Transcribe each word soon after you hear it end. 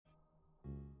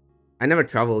I never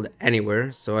traveled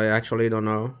anywhere, so I actually don't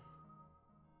know.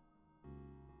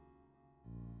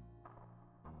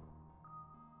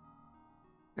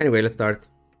 Anyway, let's start.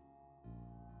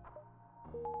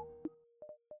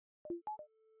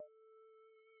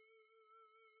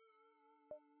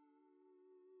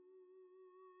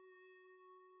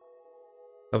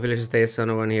 Hopefully she stays so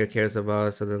no one here cares about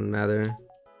us, so it doesn't matter.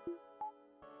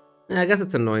 I guess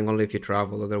it's annoying only if you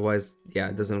travel, otherwise, yeah,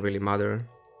 it doesn't really matter.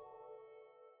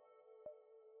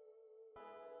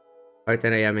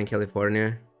 5:10 a.m. in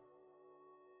California.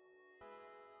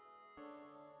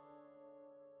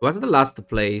 What's the last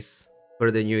place for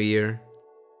the new year?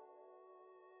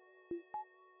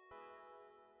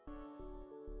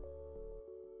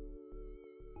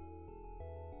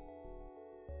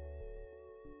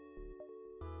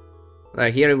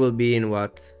 Like here it will be in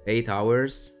what, 8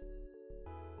 hours?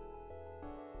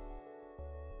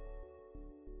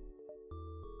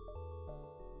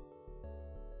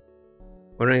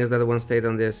 Wondering is that one state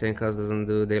on the same cost doesn't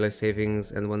do daylight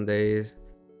savings and one day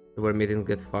where meetings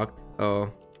get fucked?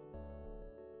 Oh.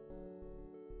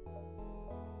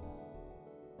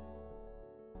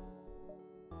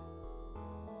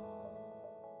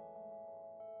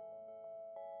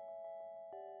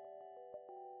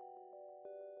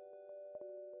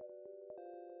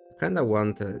 I kinda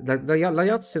want the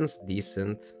layout seems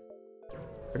decent.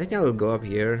 I think I will go up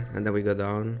here and then we go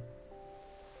down.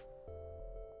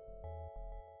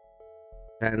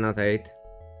 10, not 8.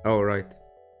 Oh, right.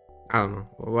 I don't know.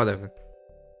 Whatever.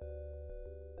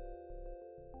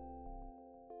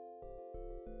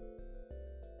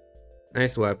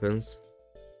 Nice weapons.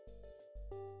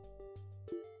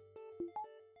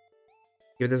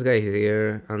 Keep this guy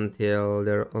here until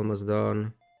they're almost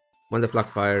done. When the flag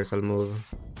fires, I'll move.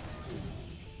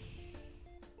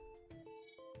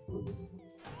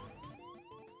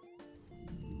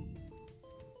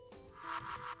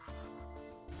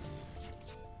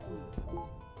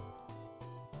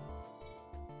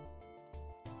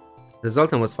 The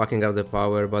Zoltan was fucking up the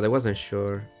power, but I wasn't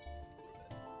sure.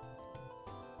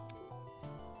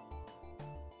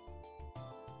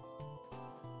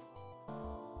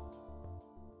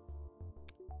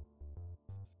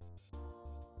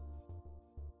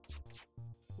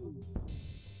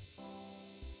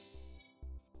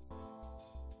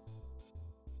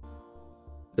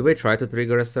 Do we try to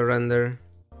trigger a surrender?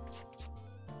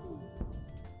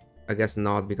 I guess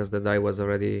not, because the die was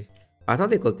already... I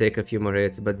thought they could take a few more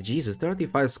hits, but Jesus,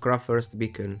 35 scrap first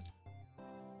beacon.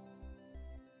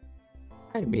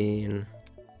 I mean...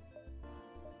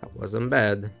 that wasn't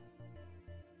bad.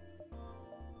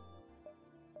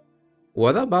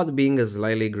 What about being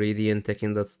slightly greedy and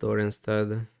taking that store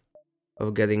instead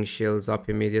of getting shields up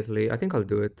immediately? I think I'll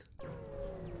do it.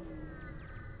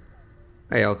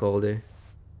 Hey, Alcoholdy.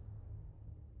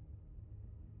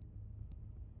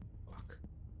 Fuck.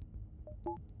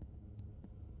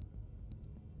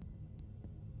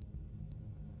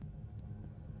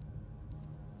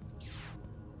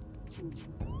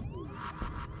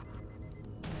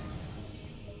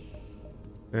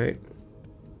 Okay.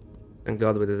 Thank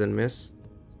God we didn't miss.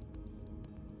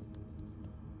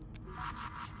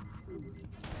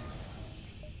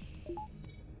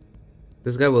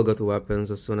 This guy will go to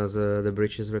weapons as soon as the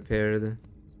breach is repaired.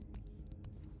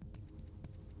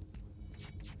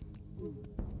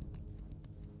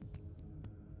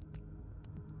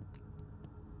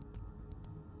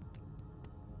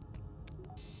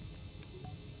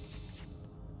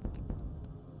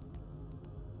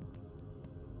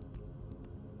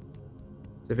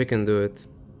 See if we can do it.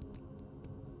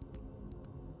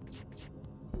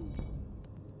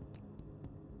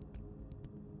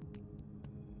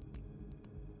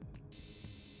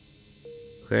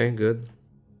 Okay, good.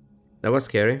 That was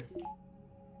scary.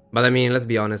 But I mean, let's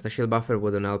be honest, a shield buffer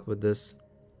wouldn't help with this.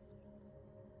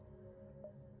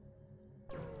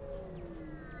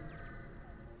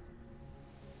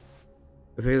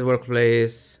 If his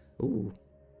workplace... Ooh.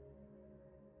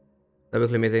 The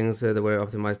weekly meetings that were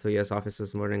optimized to US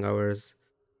offices morning hours.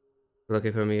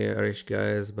 Lucky for me, Irish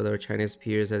guys, but our Chinese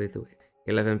peers at it to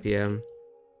 11 p.m.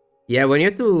 Yeah, when you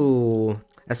have to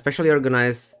especially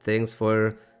organize things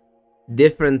for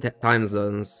different time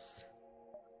zones,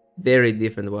 very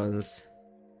different ones,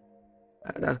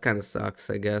 that kind of sucks,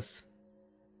 I guess.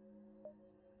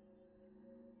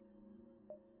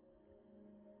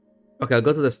 Okay, I'll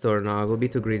go to the store now. I will be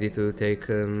too greedy to take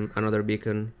another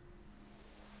beacon.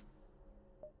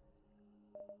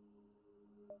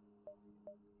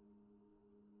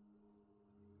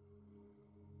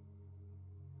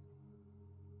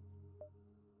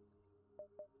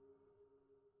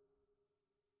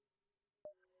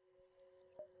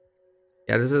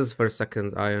 Yeah, this is for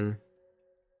second iron.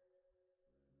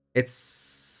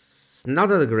 It's not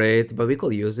that great, but we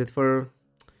could use it for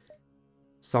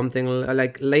something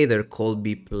like later could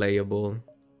be playable.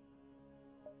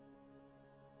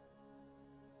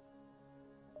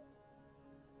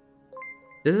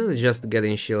 This is just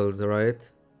getting shields, right?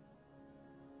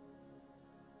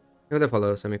 I'm gonna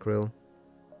follow Semicryl.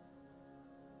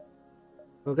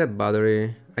 We'll get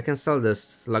battery. I can sell this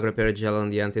slug repair gel on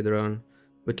the anti-drone.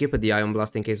 We keep the ion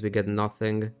blast in case we get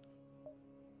nothing.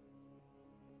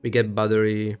 We get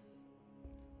battery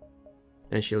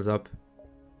and shields up.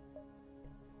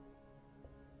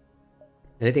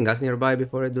 Anything else nearby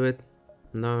before I do it?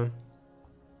 No.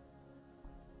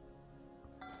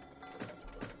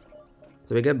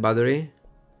 So we get battery.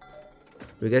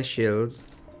 We get shields.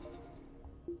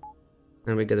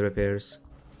 And we get repairs.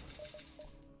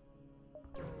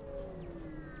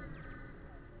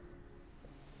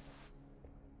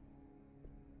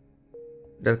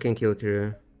 That can kill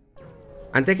crew.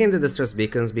 I'm taking the distress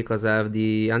beacons because I have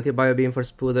the anti-bio beam for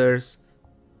spooters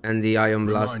and the ion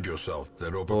blast. Remind yourself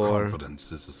that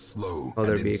overconfidence is a slow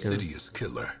and insidious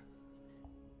killer.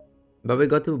 But we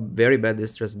got two very bad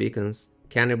distress beacons.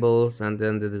 Cannibals and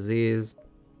then the disease.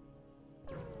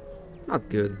 Not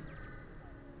good.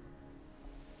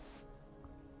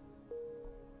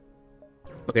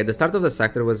 Okay, the start of the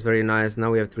sector was very nice.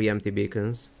 Now we have 3 empty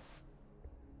beacons.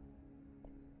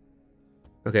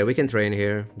 Okay, we can train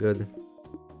here. Good.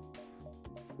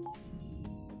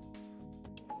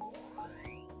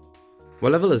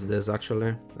 What level is this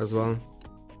actually as well?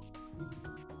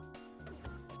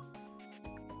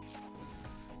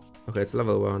 Okay, it's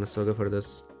level 1, so go for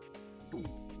this.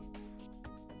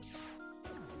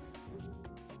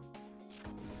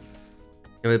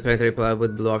 And with planetary plug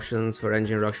with blue options for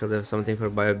engine rock shield, have something for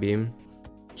bio beam.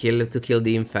 Kill to kill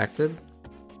the infected.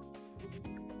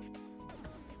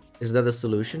 Is that the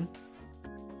solution?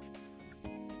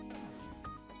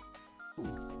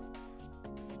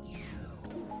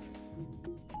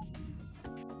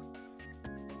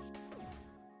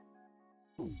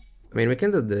 I mean, we can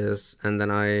do this, and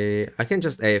then I can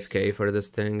just AFK for this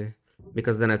thing,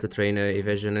 because then I have to train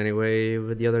evasion anyway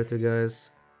with the other 2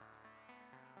 guys.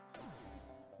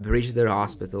 Breach their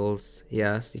hospitals.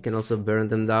 Yes, you can also burn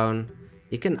them down.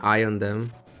 You can ion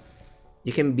them.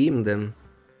 You can beam them.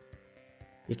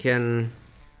 You can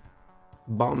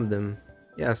bomb them.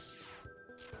 Yes.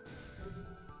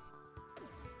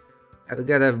 I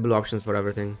gotta have blue options for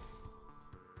everything.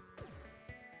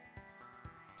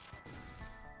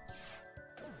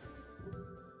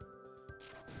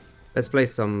 Let's play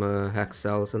some hex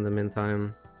cells in the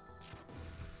meantime.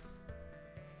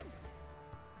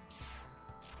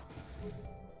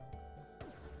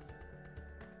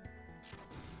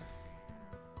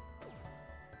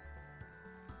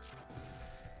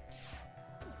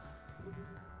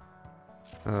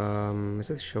 Is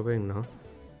it showing? No.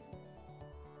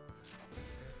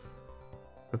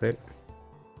 Okay.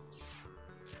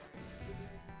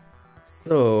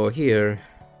 So here.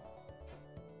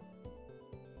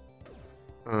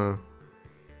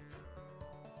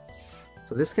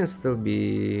 So this can still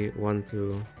be 1,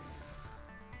 2.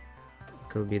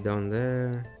 Could be down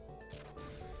there.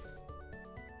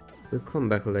 We'll come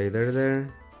back later there.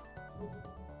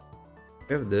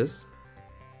 We have this.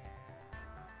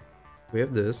 We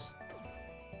have this.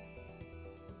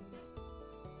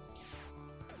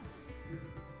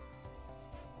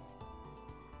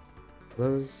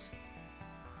 Close.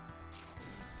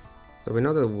 So we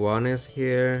know that 1 is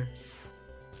here.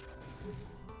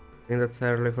 I think that's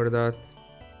early for that.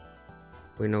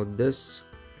 We know this.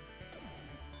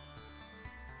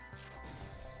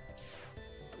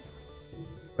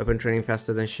 Weapon training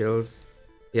faster than shields.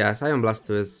 Yeah, Ion Blast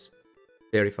 2 is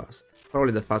very fast.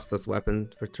 Probably the fastest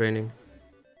weapon for training.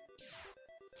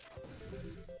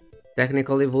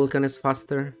 Technically, Vulcan is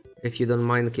faster, if you don't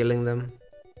mind killing them.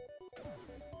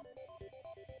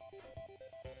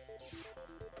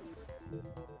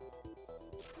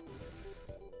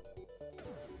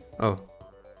 Oh.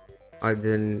 I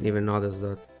didn't even notice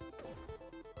that.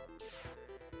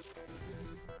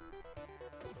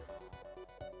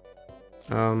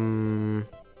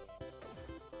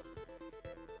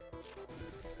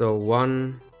 So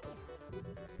 1,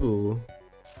 2.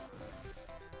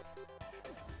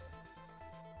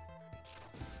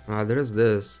 There is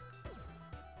this.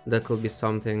 That could be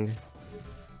something.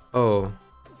 Oh.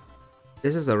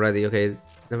 This is already, okay,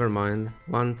 never mind.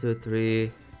 1, 2,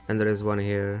 3, and there is 1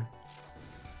 here.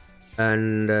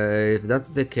 And if that's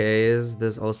the case,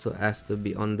 this also has to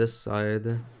be on this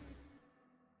side.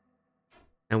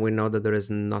 And we know that there is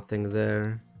nothing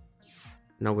there.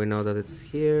 Now we know that it's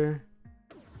here.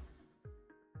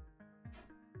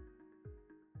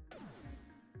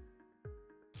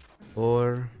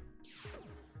 4.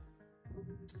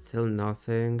 Still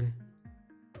nothing.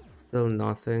 Still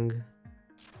nothing.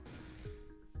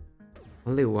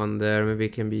 Only one there. Maybe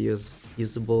it can be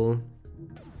usable.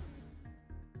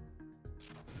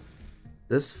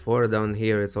 This 4 down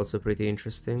here is also pretty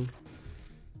interesting.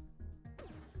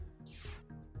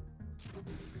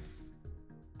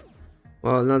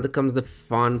 Well, now comes the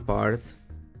fun part,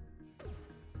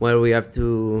 where we have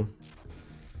to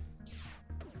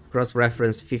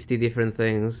cross-reference 50 different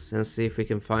things and see if we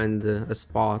can find a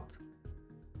spot.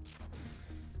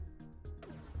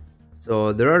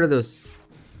 So there are those...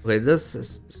 Okay, this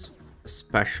is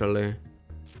especially...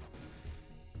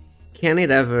 Can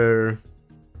it ever...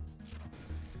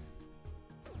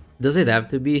 Does it have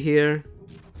to be here?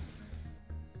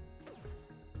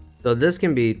 So this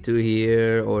can be 2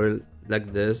 here or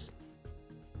like this.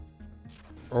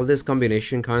 All this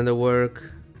combination kind of work.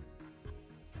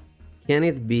 Can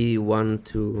it be 1,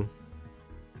 2?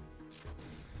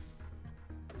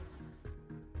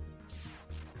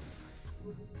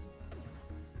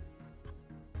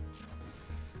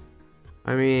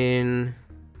 I mean,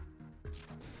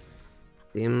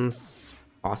 seems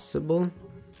possible.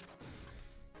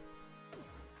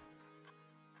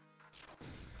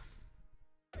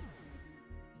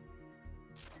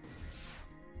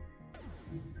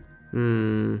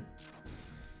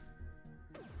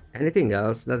 Anything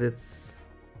else that it's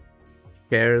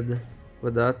shared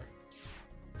with that?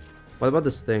 What about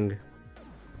this thing?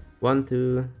 1,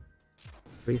 2,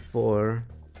 3, 4,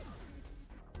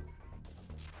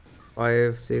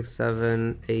 5, 6,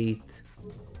 7, 8.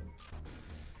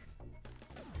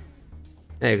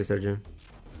 There you go, Sergio.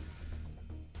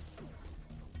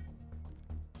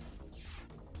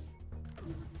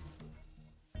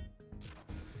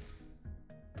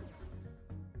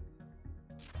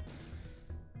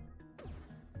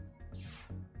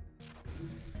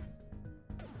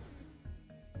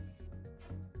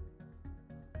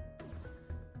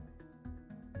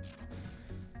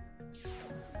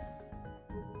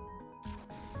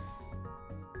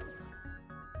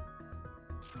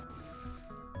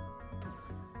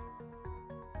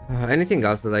 Anything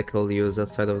else that I could use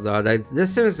outside of that?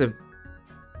 This is a...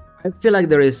 I feel like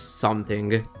there is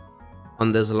something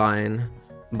on this line,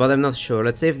 but I'm not sure.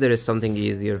 Let's see if there is something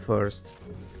easier first.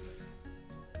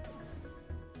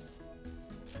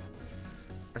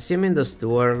 Assuming those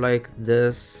two are like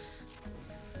this,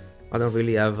 I don't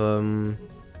really have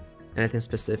anything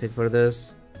specific for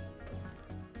this.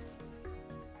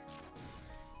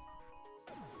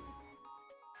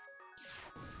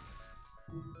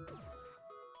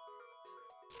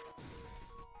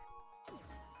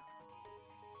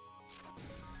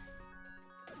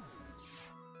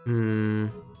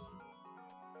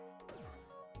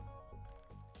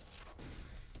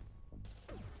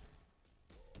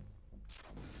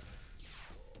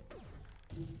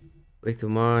 Way too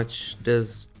much.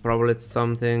 There's probably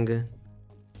something.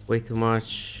 Way too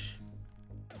much.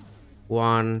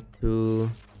 1, 2.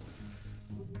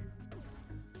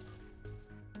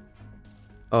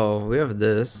 Oh, we have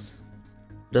this.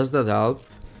 Does that help?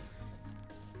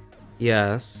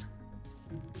 Yes.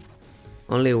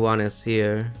 Only one is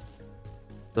here.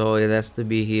 So it has to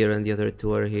be here and the other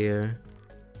two are here.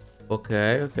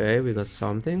 Okay, okay, we got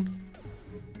something.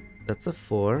 That's a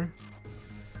 4.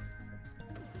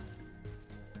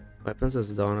 Weapons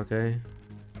is done, okay.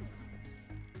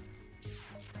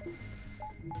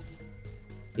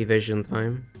 Evasion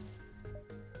time.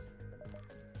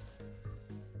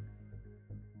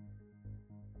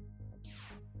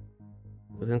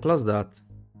 We can close that.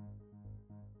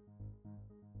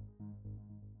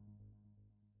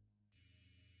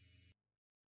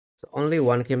 So only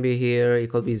one can be here, it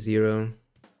could be 0.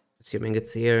 Assuming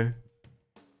it's here.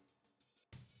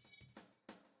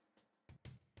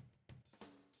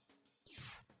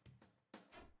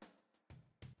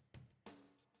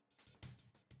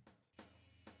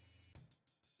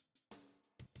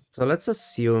 So let's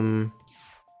assume...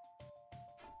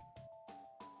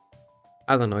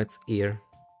 I don't know, it's here.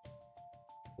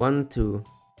 1, 2,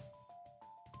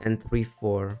 and 3,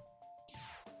 4.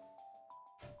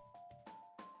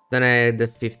 Then the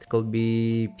 5th could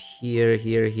be here,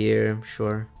 here, here.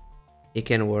 Sure, it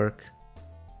can work.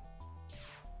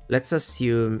 Let's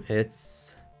assume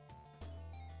it's...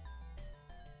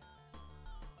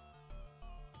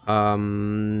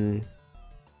 1,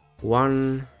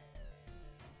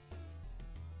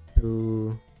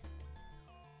 2,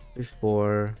 3,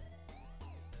 4.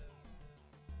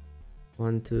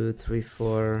 1, 2, 3,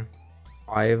 4,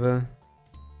 5.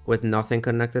 With nothing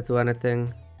connected to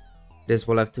anything. This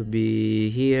will have to be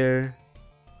here.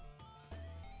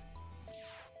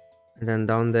 And then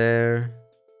down there.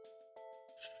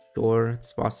 Sure,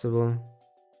 it's possible.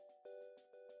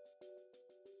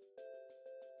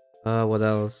 What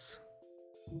else?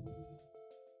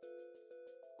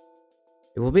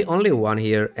 It will be only one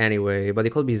here anyway, but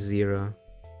it could be 0.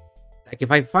 Like,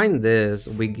 if I find this,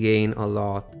 we gain a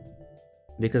lot.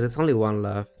 Because it's only one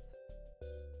left.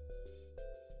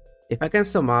 If I can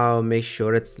somehow make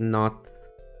sure it's not...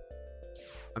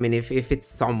 I mean, if it's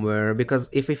somewhere, because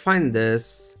if we find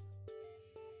this,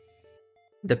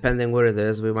 depending where it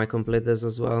is, we might complete this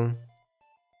as well.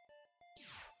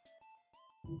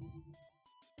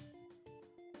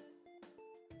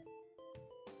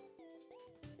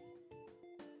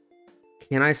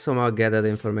 Can I somehow get that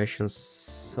information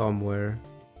somewhere?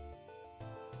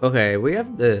 Okay, we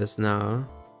have this now.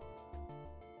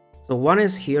 So one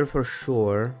is here for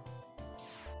sure.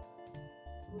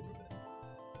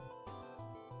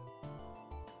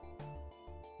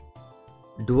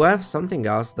 Do I have something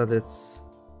else that it's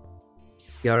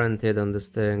guaranteed on this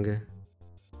thing?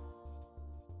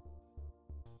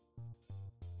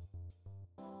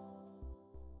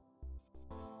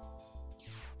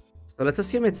 So let's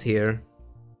assume it's here.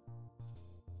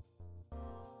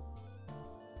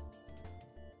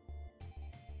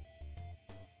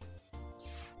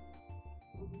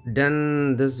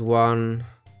 Then this one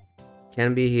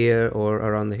can be here or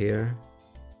around here.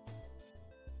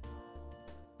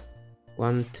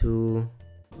 1, 2,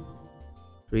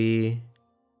 3,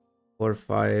 4,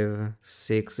 5,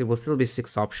 6. It will still be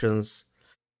 6 options.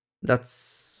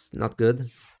 That's not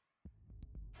good.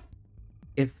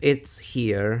 If it's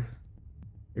here,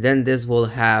 then this will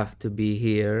have to be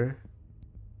here.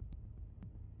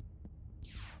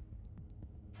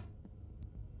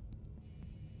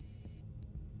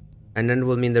 And then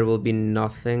will mean there will be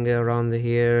nothing around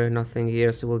here, nothing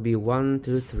here. So it will be 1,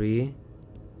 2, 3.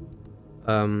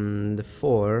 The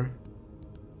 4,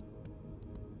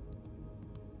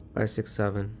 5, 6,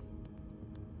 7.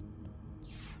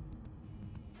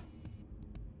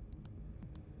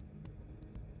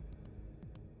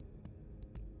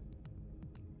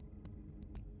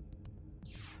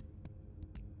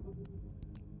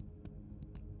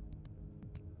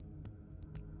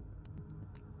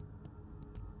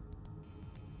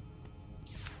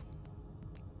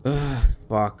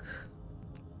 Fuck.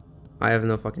 I have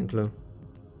no fucking clue.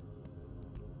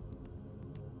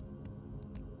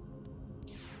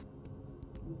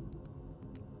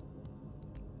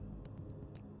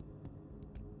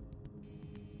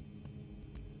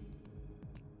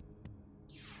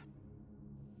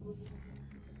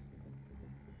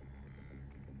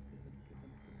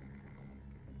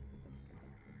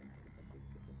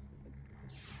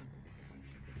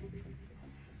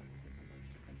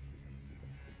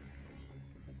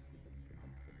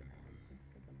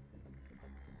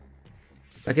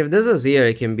 Like, if this is here,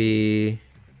 it can be...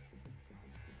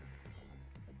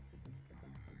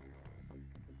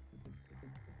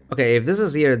 Okay, if this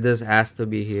is here, this has to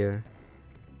be here.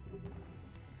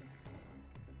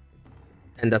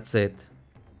 And that's it.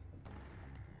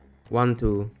 1,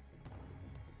 2.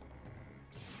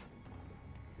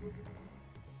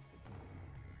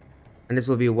 And this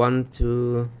will be 1,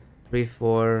 2, 3,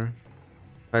 4,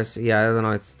 5, 6. Yeah, I don't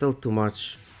know. It's still too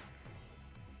much.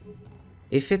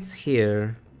 If it's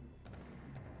here...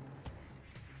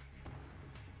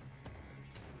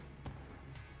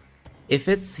 If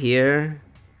it's here...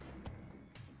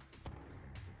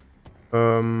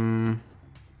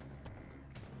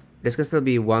 This can still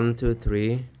be 1, 2,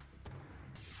 3.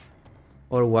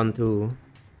 Or 1, 2.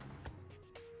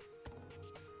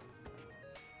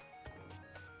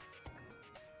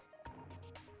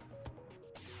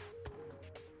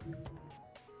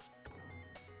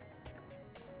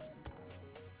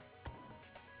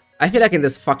 I feel like in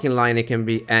this fucking line it can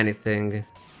be anything.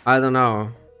 I don't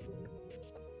know.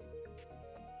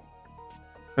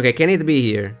 Okay, can it be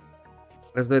here?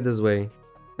 Let's do it this way.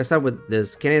 Let's start with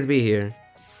this. Can it be here?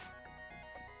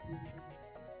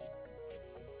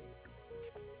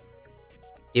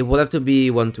 It will have to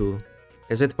be 1, 2.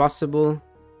 Is it possible?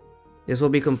 This will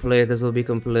be complete. This will be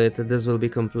complete. This will be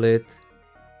complete.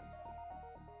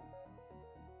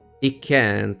 It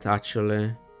can't,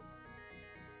 actually.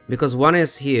 Because 1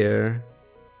 is here.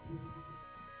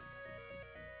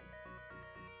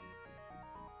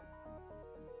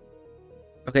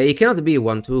 Okay, it cannot be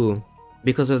 1, 2.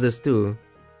 Because of this 2.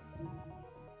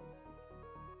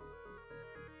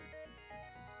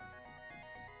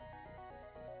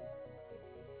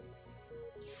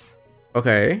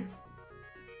 Okay.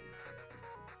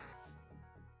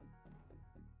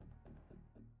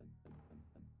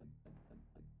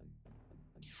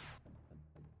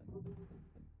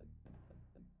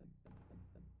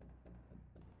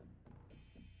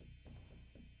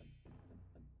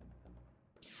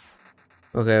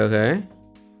 Okay, okay.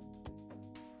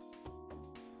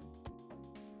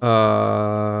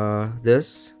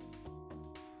 This.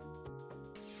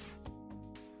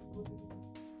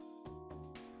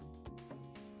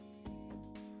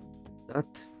 That.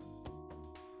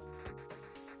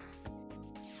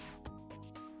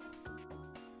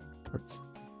 That's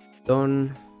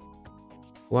done.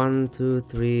 1, 2,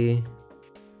 3.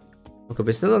 Okay,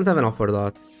 we still don't have enough for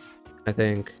that, I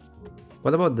think.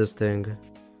 What about this thing?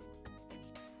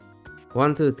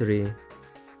 1, 2, 3.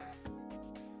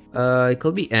 It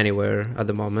could be anywhere at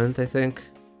the moment, I think.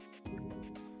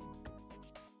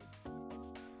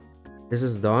 This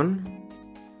is done.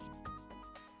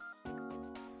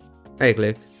 Hey,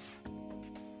 click.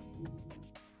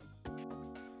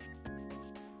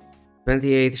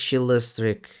 28 shieldless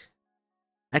streak.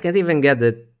 I can't even get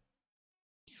the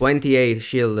 28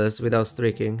 shieldless without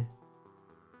streaking.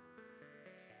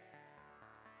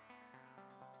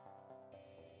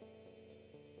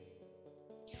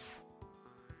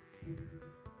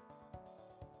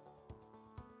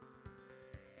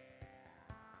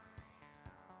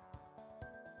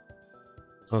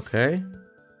 Okay.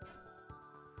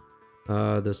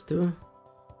 Those two.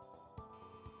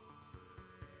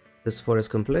 This 4 is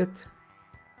complete.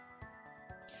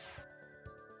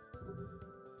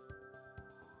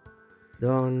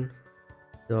 Done.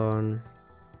 Done.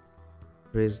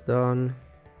 3 is done.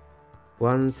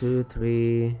 1, 2,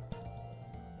 3.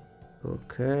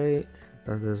 Okay.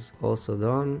 That is also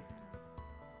done.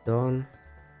 Done.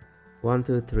 1,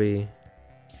 2, 3.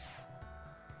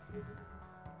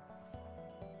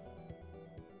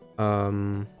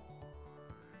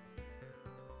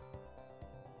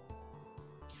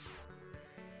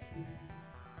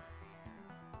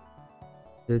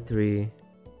 2, 3.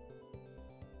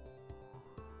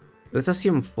 Let's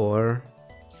assume 4.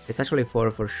 It's actually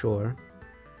 4 for sure.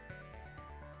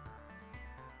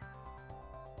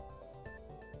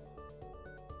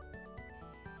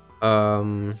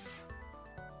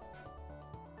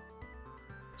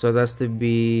 So it has to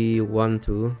be 1,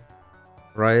 2,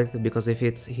 right? Because if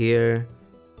it's here,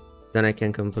 then I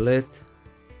can complete.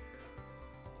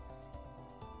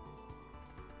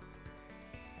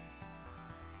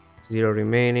 Zero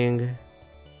remaining.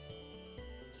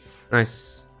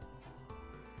 Nice.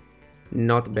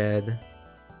 Not bad.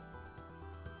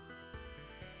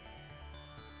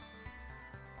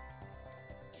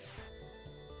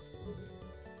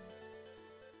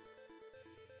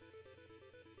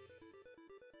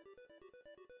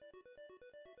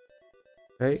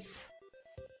 Okay.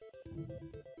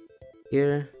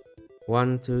 Here.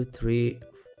 1, 2, 3,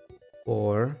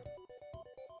 4.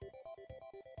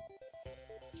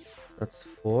 That's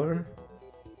 4.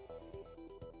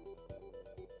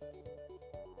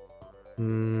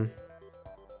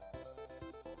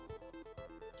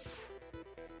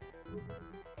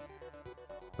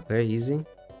 Okay, easy.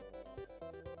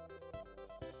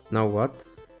 Now what?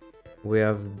 We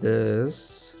have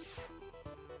this.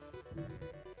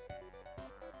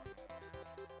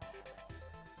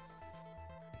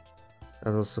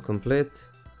 That's also complete.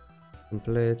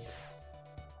 Complete.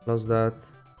 Close that.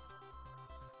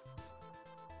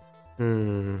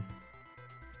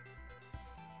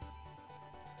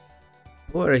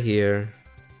 We're here.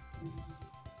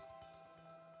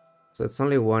 So it's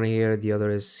only one here, the other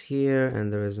is here,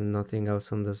 and there is nothing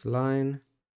else on this line.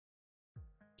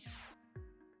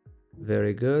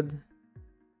 Very good.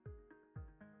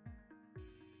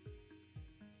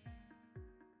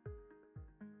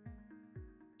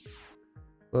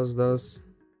 Close those.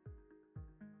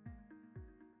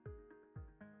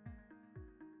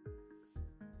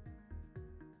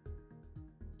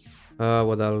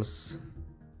 What else?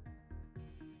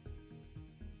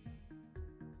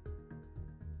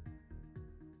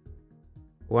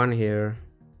 One here.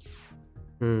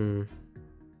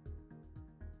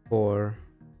 4.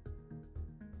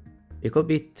 It could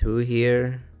be 2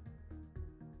 here.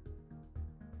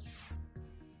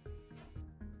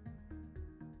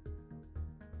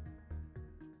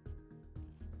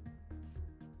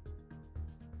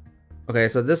 Okay,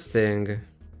 so this thing.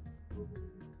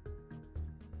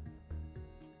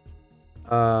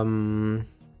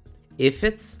 If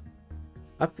it's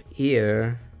up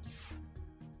here.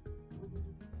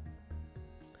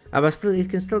 But still, it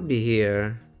can still be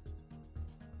here.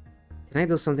 Can I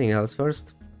do something else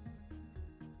first?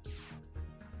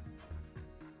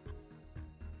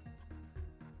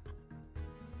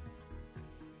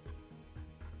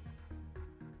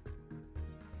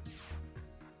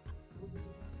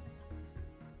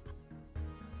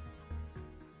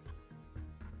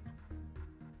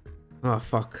 Oh,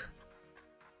 fuck.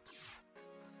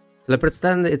 So let's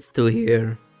pretend it's 2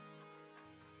 here.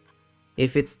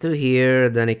 If it's 2 here,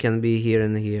 then it can be here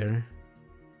and here.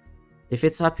 If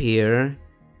it's up here,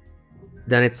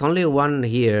 then it's only 1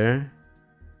 here.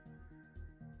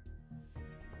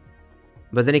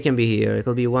 But then it can be here. It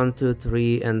will be 1, 2,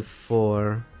 3, and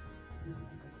 4.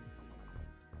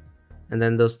 And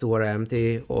then those 2 are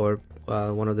empty, or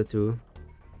one of the 2.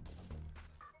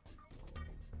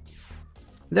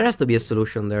 There has to be a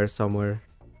solution there somewhere.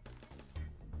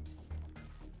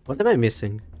 What am I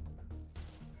missing?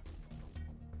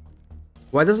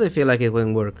 Why does it feel like it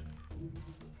won't work?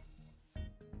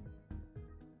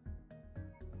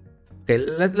 Okay,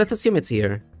 let's assume it's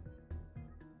here.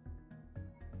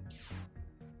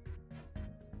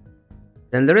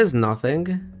 Then there is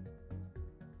nothing.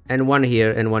 And 1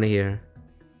 here and 1 here.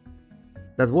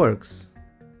 That works.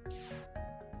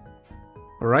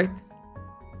 Alright?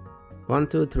 1,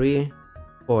 2, 3,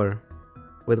 4.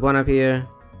 With 1 up here,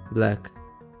 black.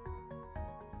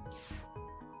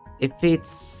 If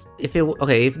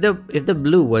the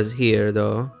blue was here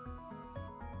though,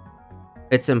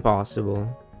 it's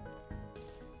impossible.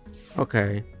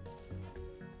 Okay.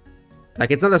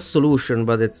 Like, it's not a solution,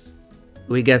 but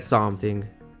we get something.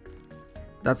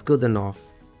 That's good enough.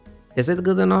 Is it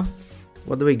good enough?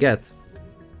 What do we get?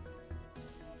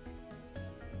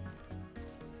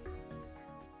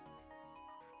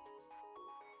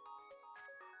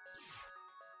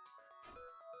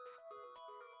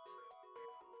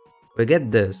 We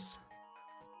get this.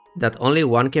 That only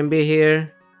 1 can be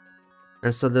here.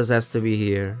 And so this has to be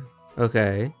here.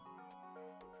 Okay.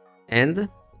 And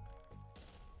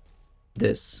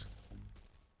this.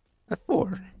 A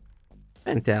 4.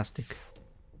 Fantastic.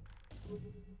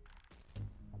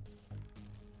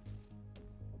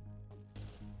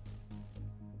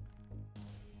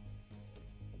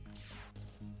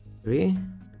 Three.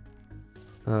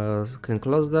 Can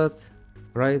close that.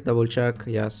 Right, double check,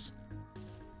 yes.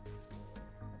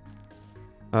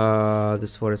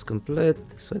 This 4 is complete,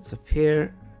 so it's up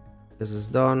here. This is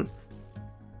done.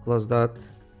 Close that.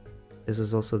 This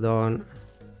is also done.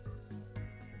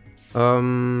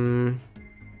 1,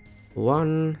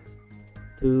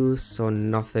 2, so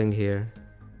nothing here.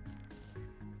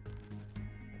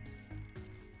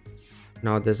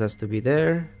 Now this has to be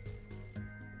there.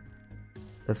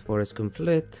 That 4 is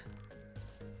complete.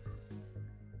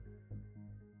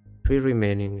 3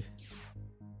 remaining.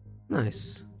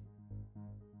 Nice.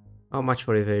 How much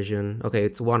for evasion? Okay,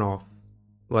 it's 1 off.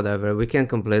 Whatever, we can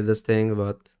complete this thing,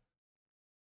 but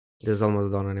this is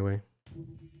almost done anyway.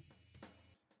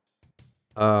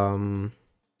 So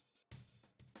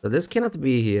this cannot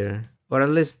be here, or at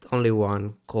least only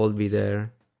 1 could be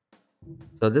there.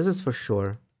 So this is for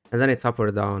sure. And then it's up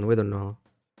or down, we don't know.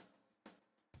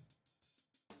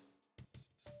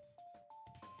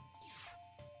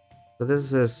 So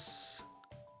this is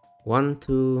 1,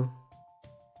 2,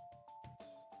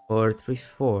 or 3,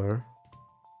 4.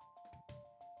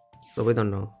 So we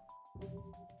don't know.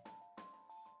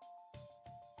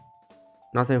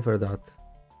 Nothing for that.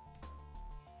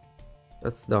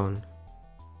 That's done.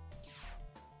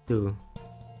 2,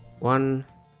 1,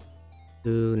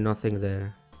 2, nothing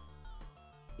there.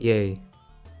 Yay.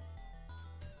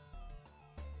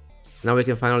 Now we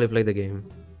can finally play the game.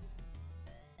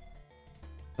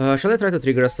 Shall I try to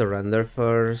trigger a surrender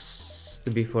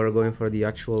first before going for the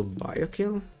actual bio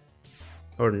kill?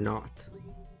 Or not?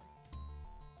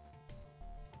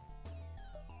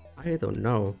 I don't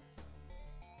know.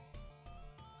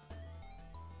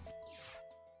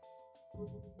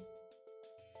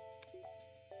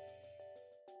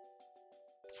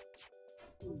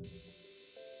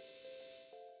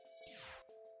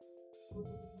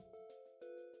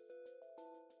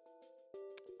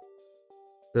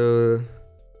 So,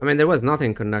 I mean, there was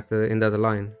nothing connected in that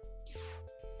line,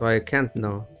 so I can't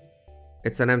know.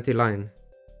 It's an empty line.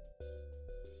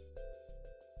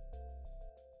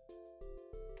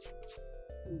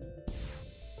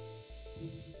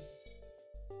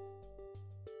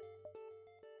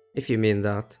 If you mean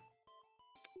that.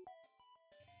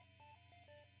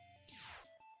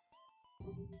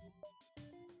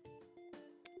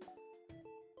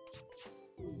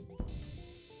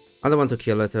 I don't want to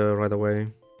kill it right away.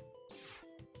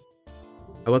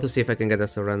 I want to see if I can get a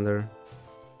surrender.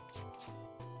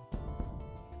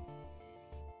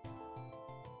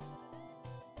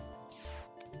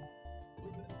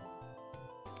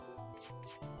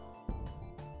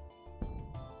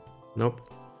 Nope.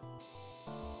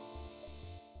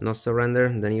 No surrender,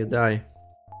 then you die.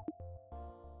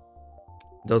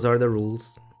 Those are the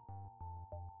rules.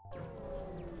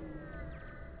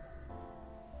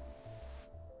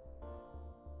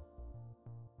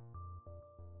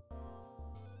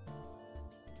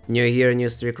 New year, new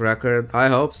streak record. I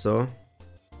hope so.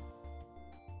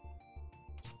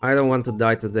 I don't want to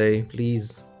die today,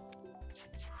 please.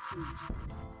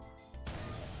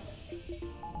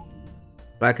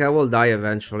 Like, I will die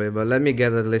eventually, but let me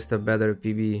get at least a better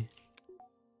PB.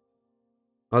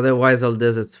 Otherwise, all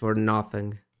this it's for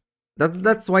nothing.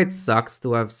 That's why it sucks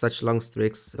to have such long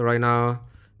streaks right now,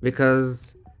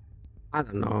 because I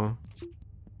don't know.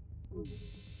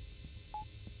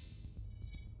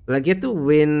 Like, you have to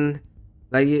win,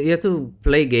 like you have to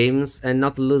play games and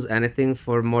not lose anything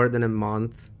for more than a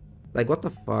month. Like, what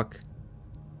the fuck?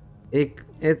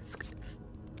 It's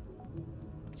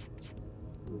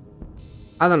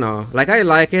I don't know. Like, I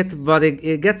like it, but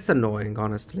it gets annoying,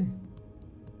 honestly.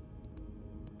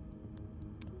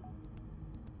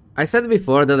 I said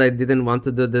before that I didn't want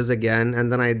to do this again,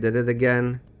 and then I did it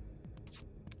again.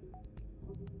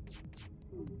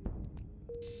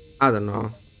 I don't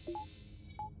know.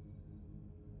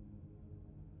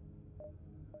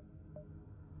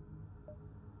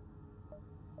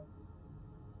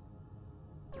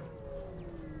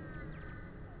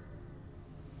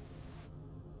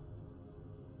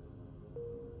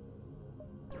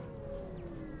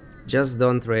 Just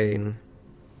don't train.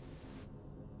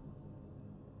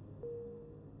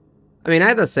 I mean, I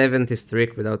had a 70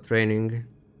 streak without training.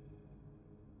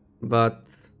 But,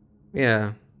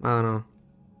 yeah, I don't know.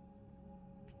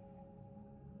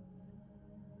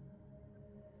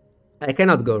 I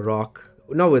cannot go rock.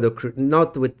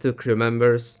 Not with two crew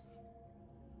members.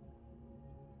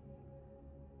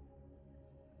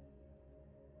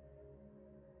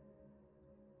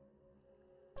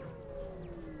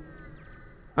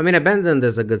 I mean, Abandoned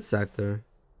is a good sector.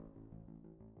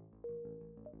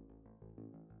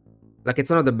 Like, it's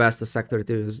one of the best sector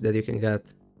 2s that you can get.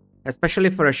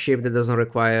 Especially for a ship that doesn't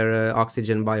require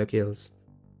oxygen biokills.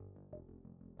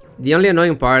 The only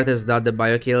annoying part is that the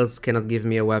biokills cannot give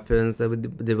me a weapon,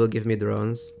 they will give me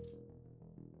drones.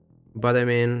 But I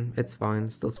mean, it's fine,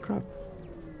 still scrap.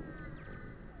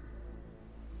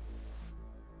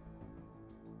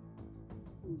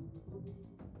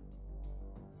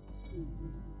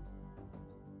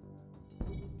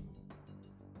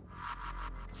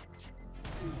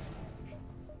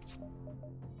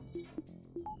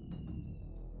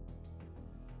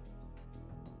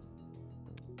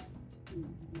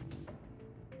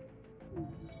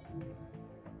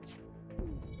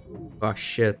 Oh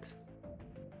shit.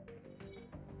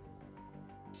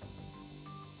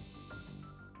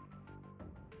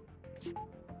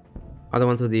 I don't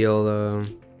want to deal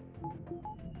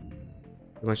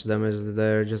too much damage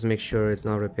there, just make sure it's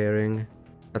not repairing.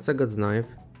 That's a good snipe.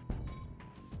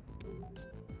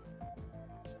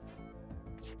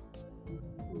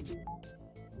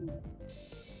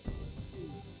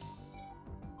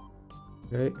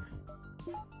 Okay.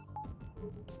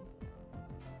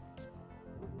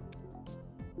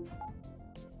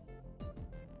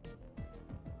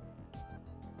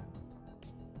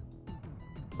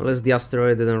 At least the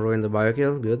asteroid didn't ruin the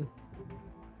biokill, good.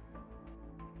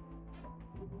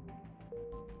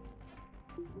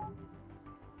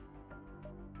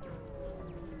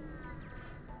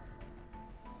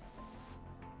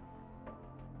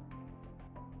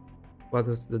 What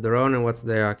is the drone and what's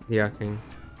the hacking?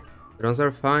 Drones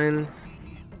are fine,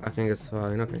 hacking is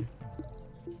fine, okay.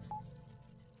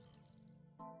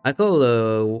 I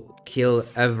could kill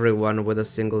everyone with a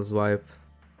single swipe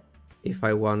if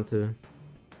I want to.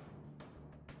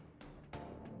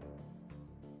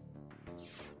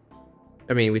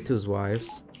 I mean, with two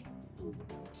swipes.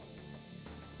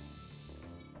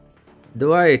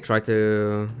 Do I try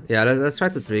to... Yeah, let's try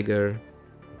to trigger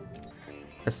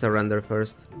a surrender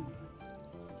first.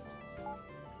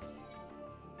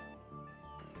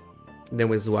 Then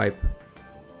we swipe.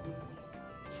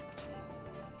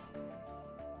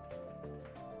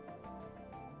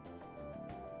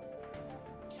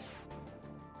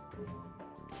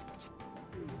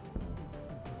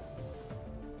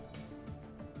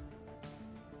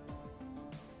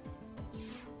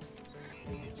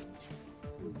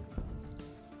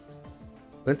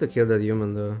 I'm going to kill that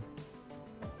human though.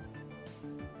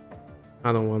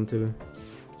 I don't want to.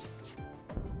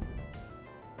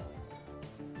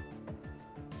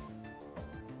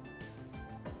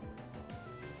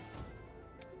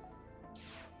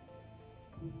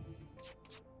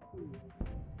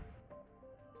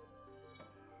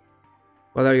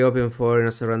 What are you hoping for in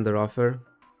a surrender offer?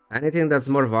 Anything that's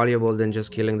more valuable than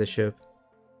just killing the ship.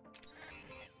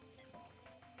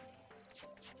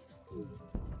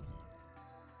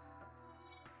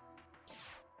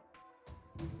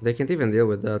 They can't even deal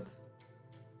with that.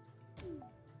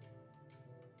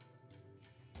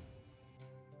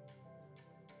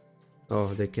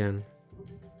 Oh, they can.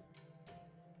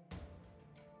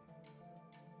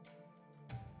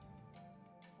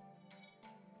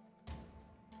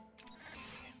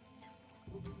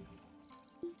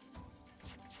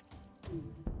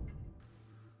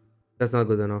 That's not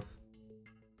good enough.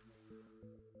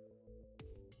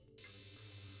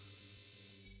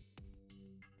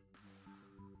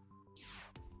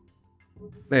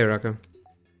 Hey, Raka.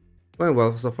 Going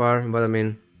well so far, but I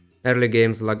mean, early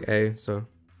game Slug A, so.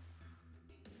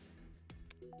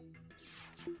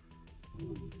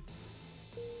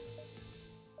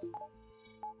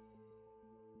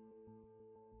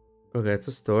 Okay, it's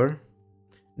a store.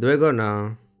 Do I go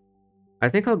now? I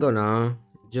think I'll go now,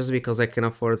 just because I can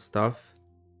afford stuff.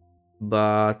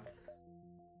 But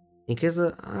in case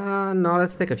no,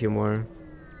 let's take a few more.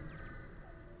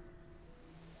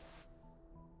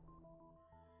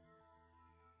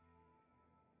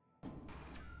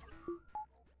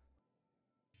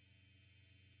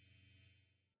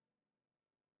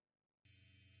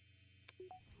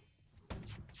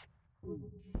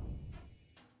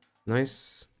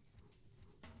 Nice.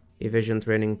 Evasion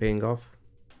training paying off.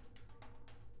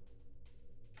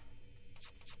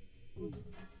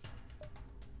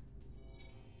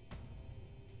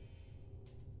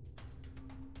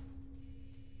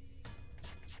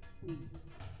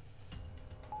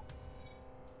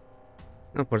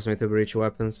 Don't force me to breach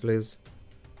weapons, please.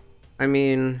 I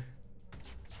mean...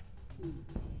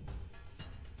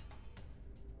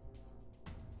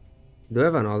 Do I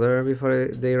have another before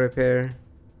they repair?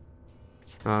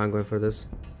 Ah, I'm going for this.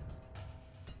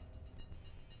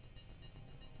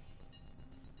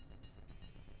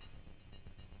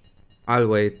 I'll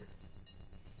wait.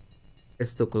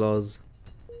 It's too close.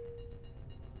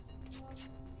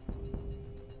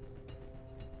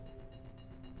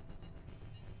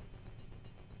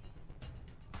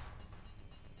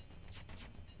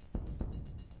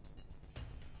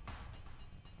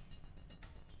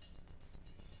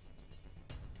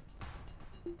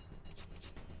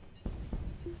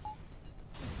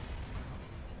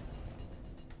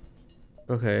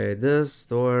 Okay, this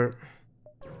store...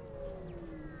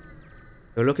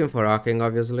 You're looking for hacking,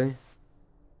 obviously.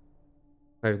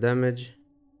 5 damage.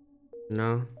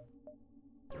 No.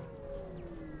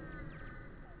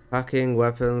 Hacking,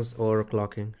 weapons, or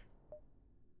clocking.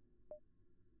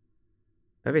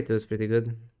 Heavy 2 is pretty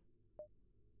good.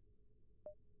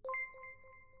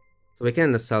 So we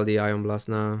can sell the Ion Blast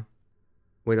now.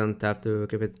 We don't have to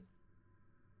keep it.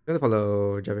 I'm gonna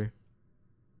follow Javi.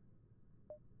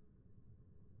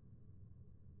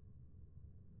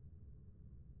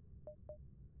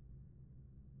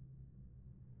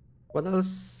 What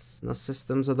else? No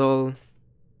systems at all.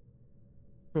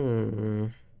 Hmm.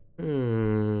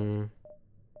 Hmm.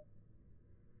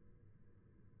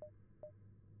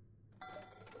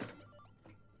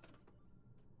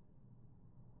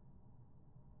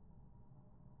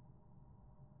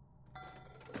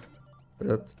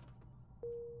 That.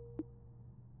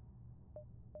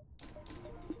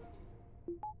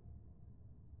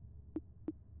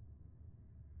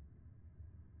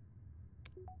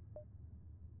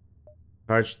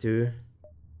 Charge 2.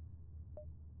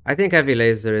 I think heavy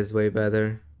laser is way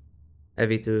better.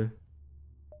 Heavy 2.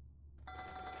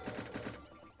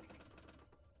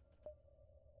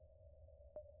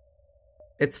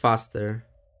 It's faster.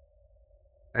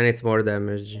 And it's more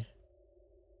damage.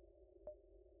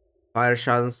 Fire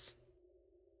chance.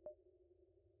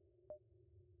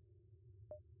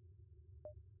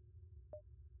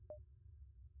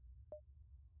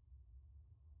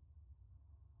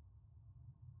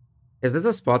 Is this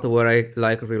a spot where I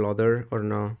like reloader or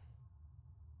no?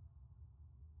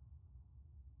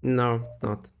 No, it's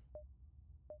not.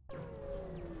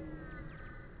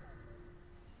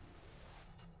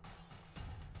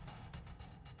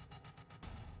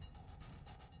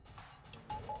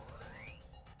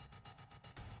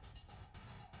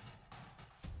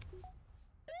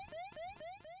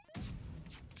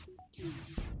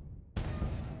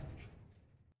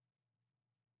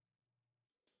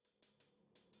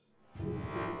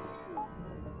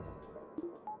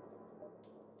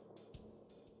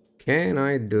 Can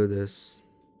I do this?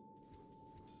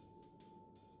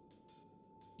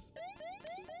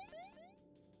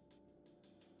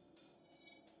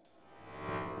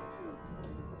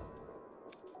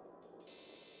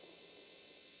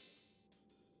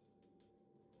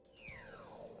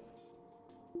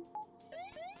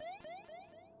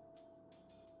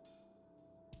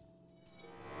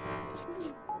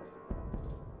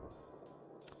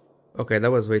 Okay,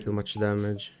 that was way too much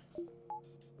damage.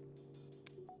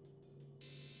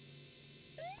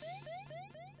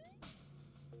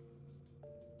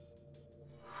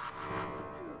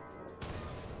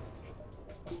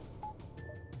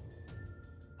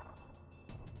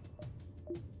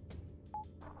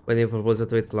 Waiting for Pulsar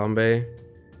to hit Clombe.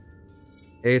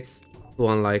 It's too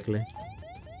unlikely.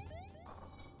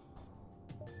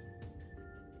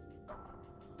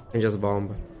 And just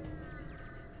bomb.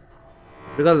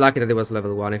 We got lucky that it was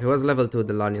level 1. If it was level 2,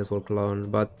 the Lanius will clone,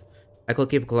 but I could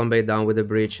keep Clombe down with the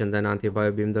breach and then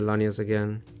anti-bio beam the Lanius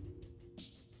again.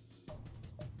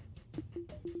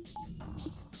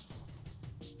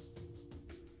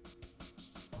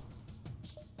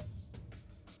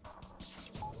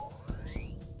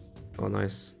 Oh,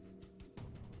 nice.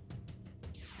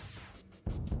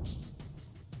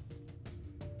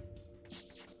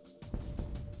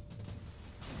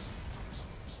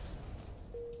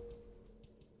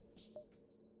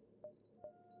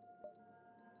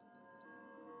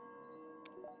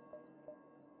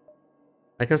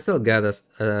 I can still get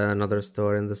another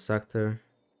store in this sector.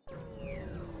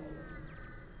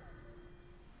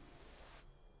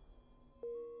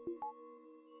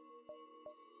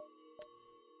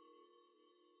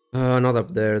 Not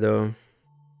up there though.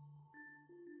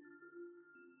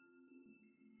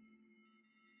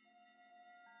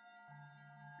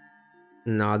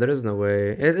 No, there is no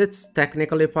way. It's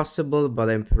technically possible, but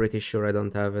I'm pretty sure I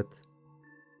don't have it.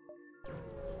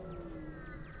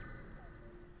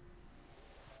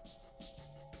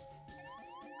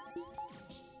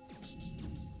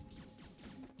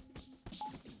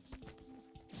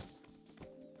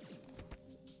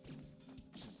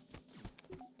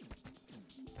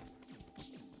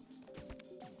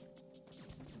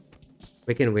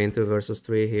 We can win 2 versus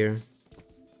 3 here.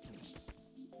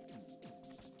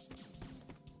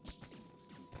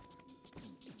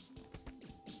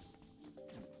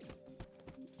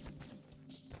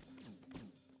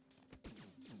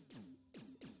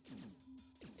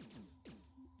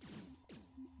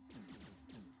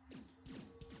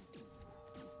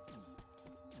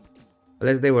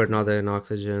 Unless they were not in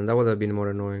oxygen, that would have been more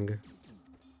annoying.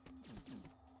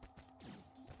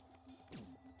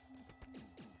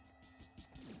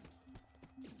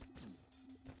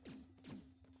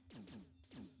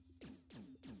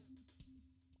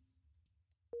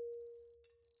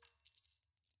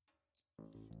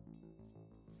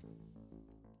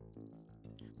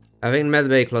 Having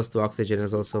medbay close to oxygen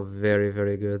is also very,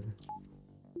 very good.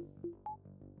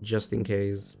 Just in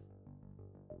case.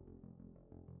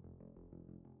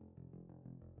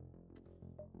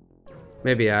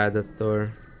 Maybe I add that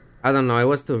door. I don't know, it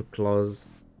was too close.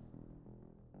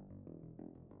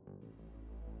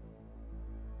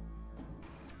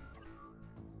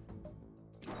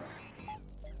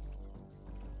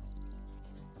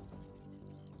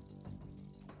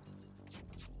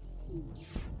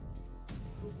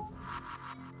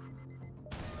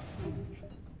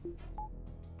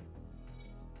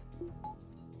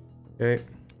 Okay.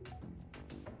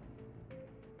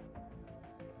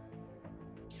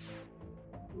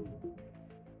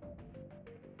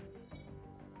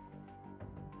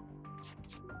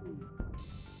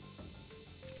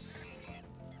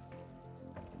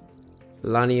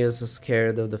 Lanius is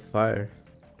scared of the fire.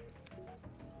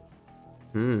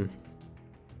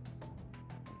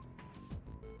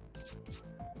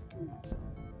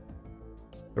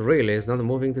 Really? It's not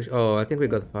moving to... Oh, I think we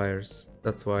got fires.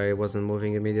 That's why it wasn't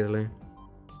moving immediately.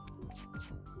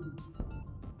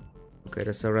 Okay,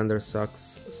 the surrender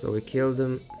sucks. So we killed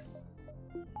them.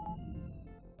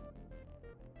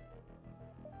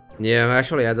 Yeah,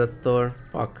 actually I had that Thor.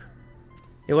 Fuck.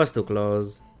 It was too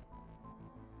close.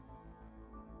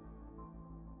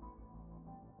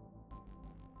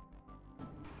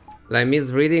 Like,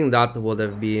 misreading that would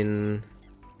have been...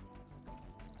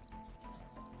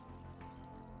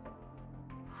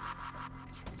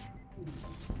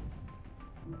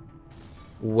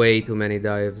 way too many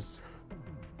dives.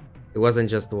 It wasn't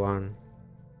just one.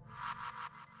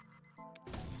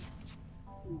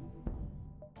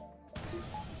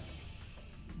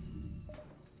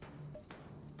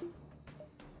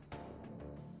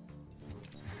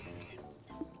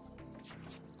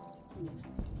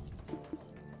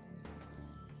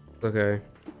 Okay.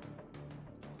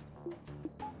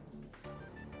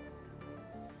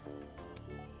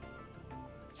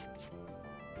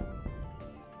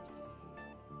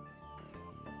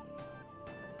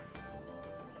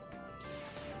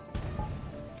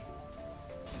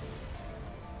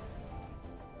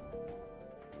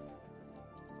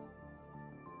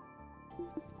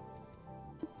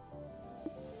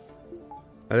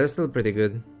 That's still pretty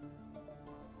good.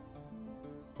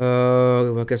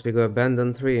 I guess we go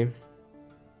abandon 3.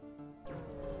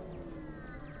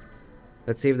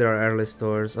 Let's see if there are early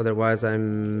stores. Otherwise,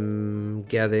 I'm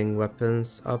getting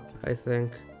weapons up, I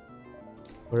think,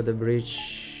 for the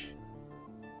breach.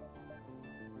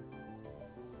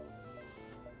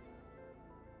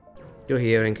 Go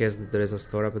here in case there is a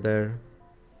store up there.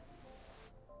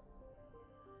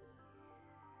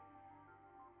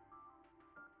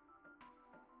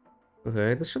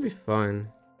 Okay, this should be fine.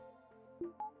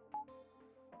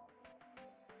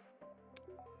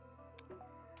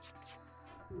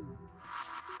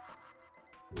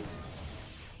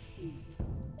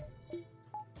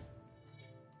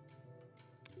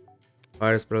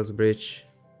 Fire Spells Breach.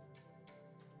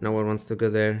 No one wants to go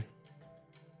there.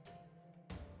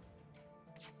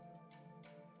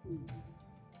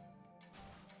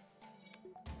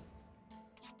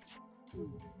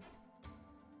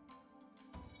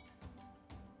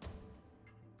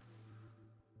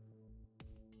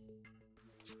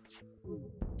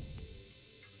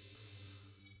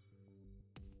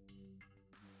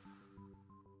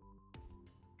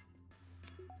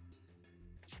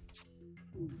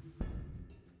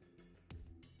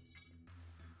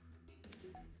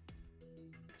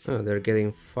 Oh, they're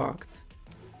getting fucked.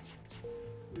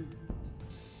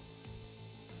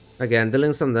 Again,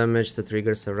 dealing some damage to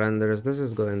trigger surrenders. This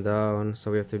is going down,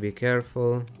 so we have to be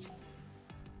careful.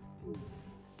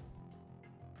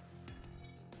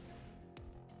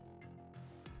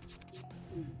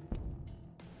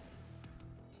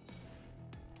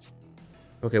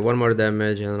 Okay, one more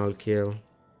damage and I'll kill.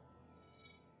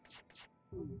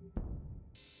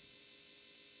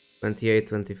 28,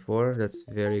 24, that's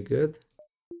very good.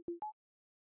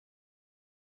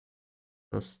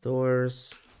 No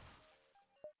stores.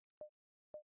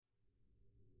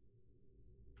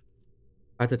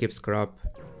 I have to keep scrap.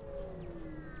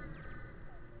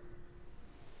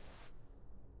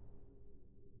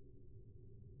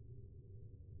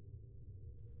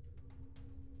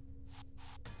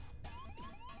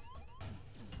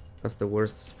 That's the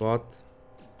worst spot.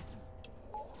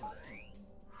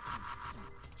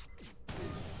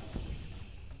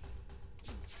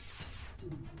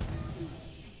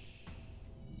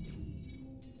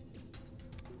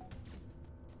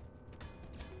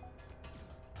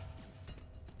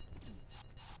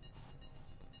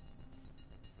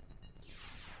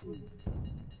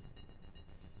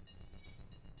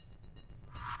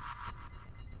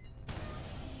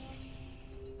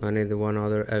 I need one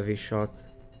other heavy shot.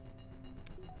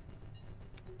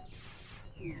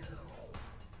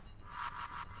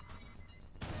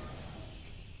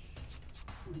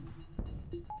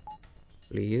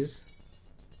 Please.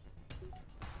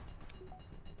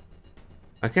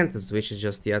 I can't switch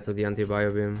just yet to the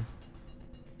anti-bio beam.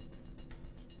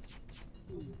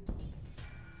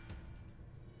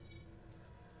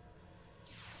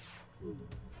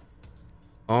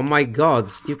 Oh my god,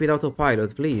 stupid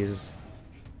autopilot, please.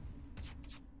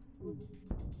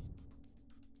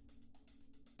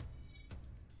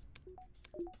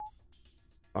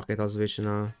 Fuck it, I'll switch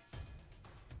now.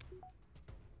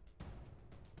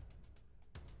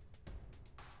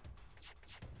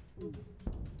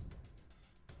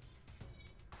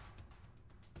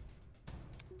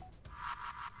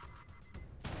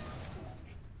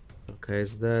 Okay,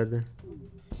 it's dead.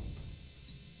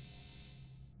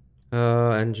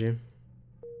 NG.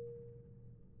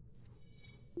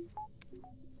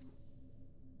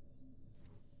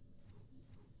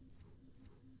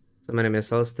 So many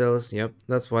missile stills, yep,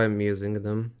 that's why I'm using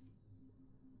them.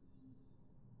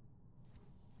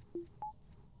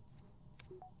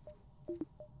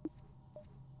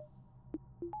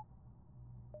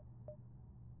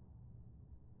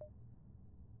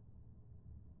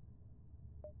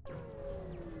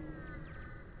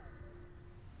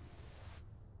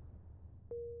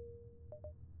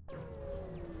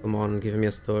 Come on, give me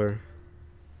a store.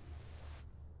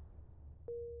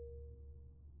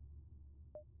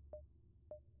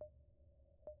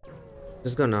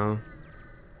 Just go now.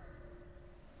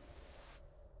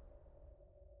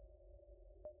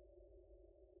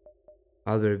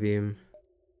 Albert beam.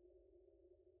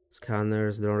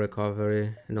 Scanners, drone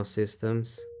recovery, no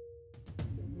systems.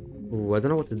 Ooh, I don't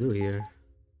know what to do here.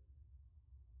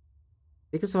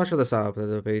 Thank you so much for the sub,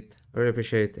 Pete. I really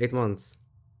appreciate 8 months.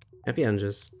 Happy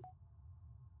Anges.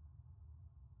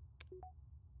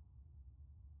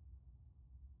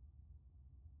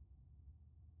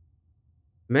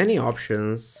 Many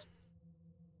options.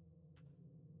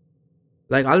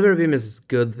 Like, Albert Beam is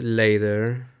good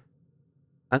later.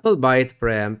 I could buy it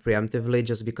preemptively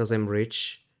just because I'm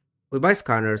rich. We buy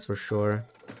scanners for sure.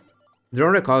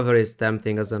 Drone recovery is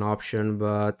tempting as an option,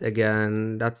 but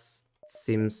again, that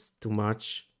seems too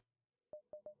much.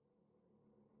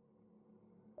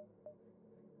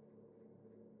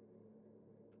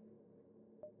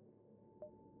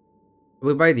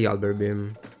 We buy the Albert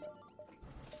Beam.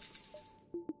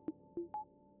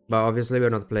 But obviously we're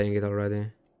not playing it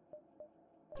already.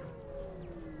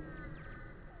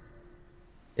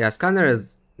 Yeah, scanner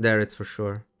is there, it's for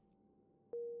sure.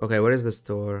 Okay, where is the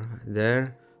store?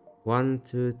 There. 1,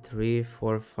 2, 3,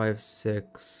 4, 5,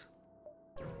 6.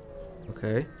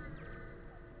 Okay.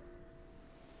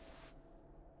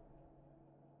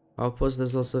 Outpost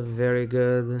is also very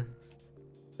good.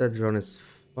 That drone is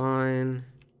fine.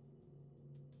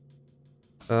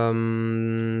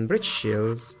 Bridge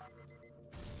shields.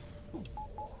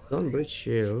 Don't breach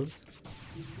shields.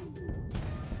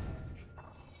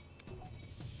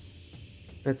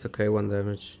 It's okay, 1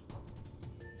 damage.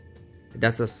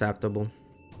 That's acceptable.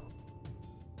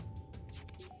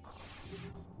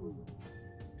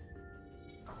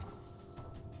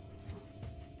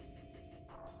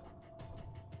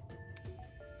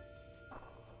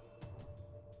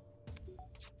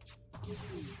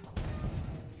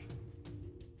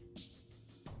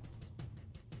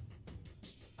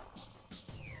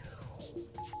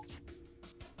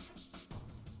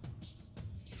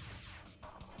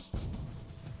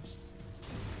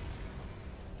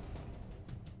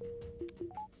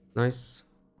 Nice.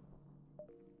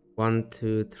 1,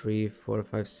 2, 3, 4,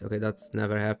 5, 6. Okay, that's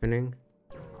never happening.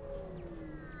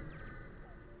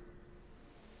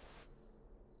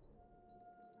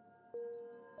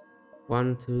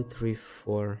 One, two, three,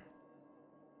 4.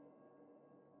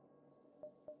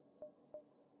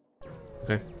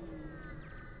 Okay.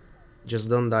 Just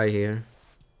don't die here.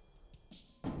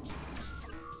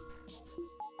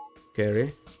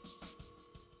 Carry.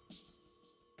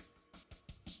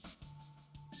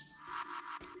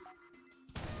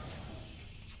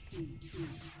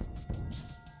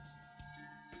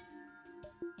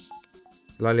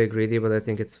 Slightly greedy, but I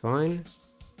think it's fine.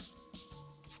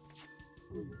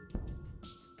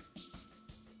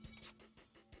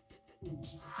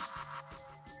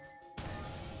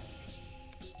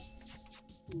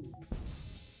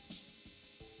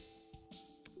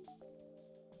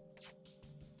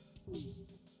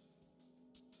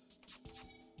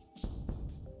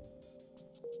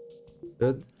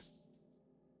 Good.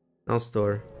 Now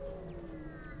store.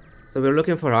 So we're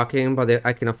looking for hacking, but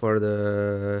I can afford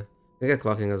the... I get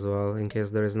clocking as well, in case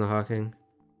there is no hacking.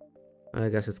 I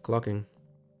guess it's clocking.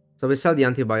 So we sell the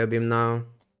anti-bio beam now.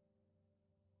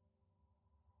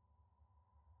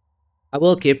 I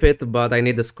will keep it, but I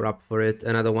need the scrap for it,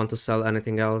 and I don't want to sell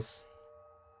anything else.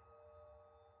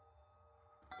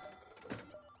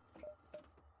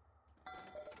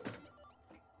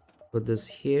 Put this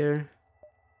here.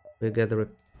 We get the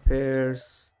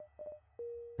repairs.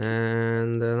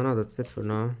 And I don't know, that's it for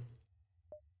now.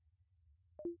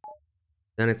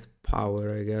 Then it's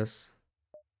power, I guess.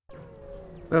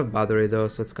 We have battery though,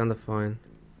 so it's kind of fine.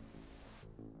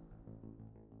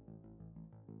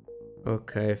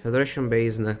 Okay, Federation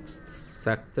base next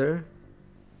sector.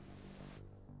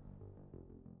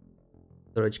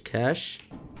 Storage cache.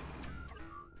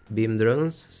 Beam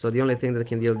drones. So the only thing that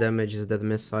can deal damage is that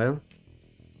missile.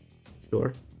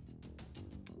 Sure.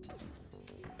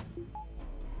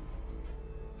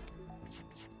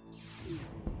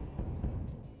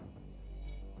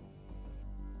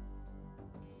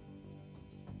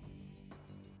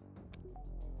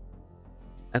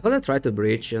 I could try to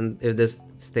breach, and if this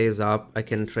stays up, I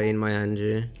can train my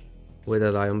Angie with a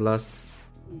Ion Blast.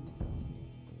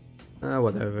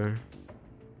 Whatever.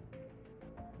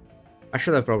 I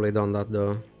should have probably done that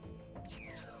though.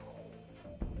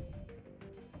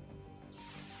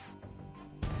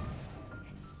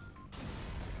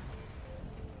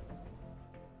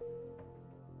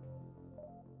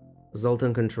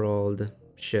 Zoltan controlled.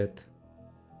 Shit.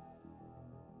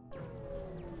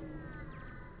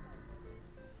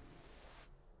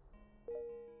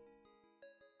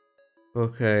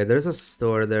 Okay, there's a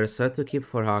store there, so I have to keep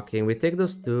for hacking. We take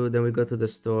those two, then we go to the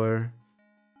store.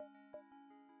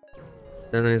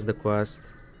 Then is the quest.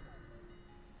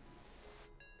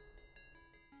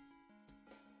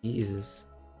 Jesus.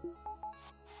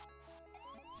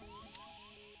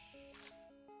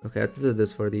 Okay, I have to do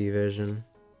this for the evasion.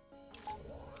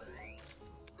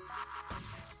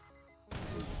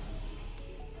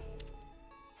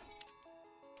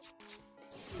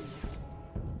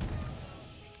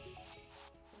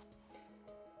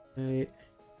 Okay.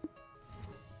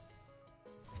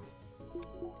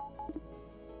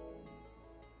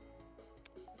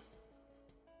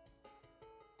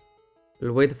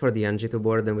 We'll wait for the Angie to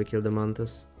board, then we kill the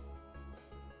Mantis.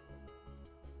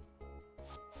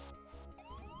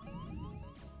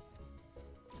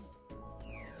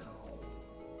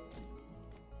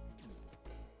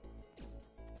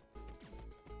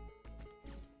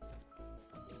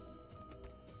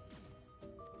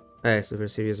 Hey, super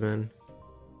serious, man.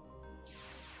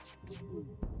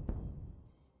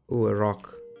 Ooh, a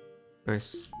rock.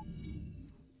 Nice.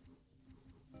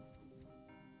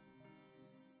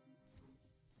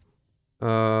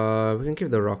 We can keep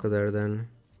the rock there then.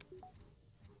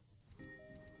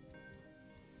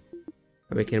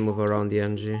 We can move around the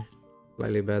NG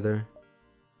slightly better.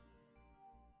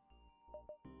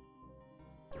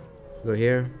 Go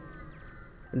here.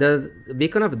 The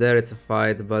beacon up there, it's a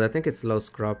fight, but I think it's low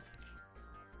scrap,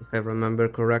 if I remember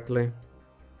correctly.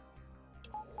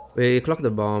 We clock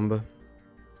the bomb.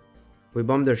 We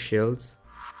bomb their shields.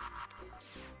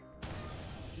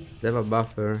 They have a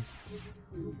buffer.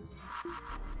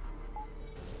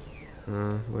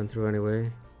 Went through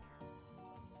anyway.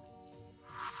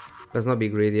 Let's not be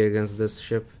greedy against this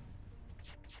ship.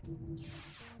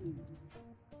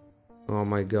 Oh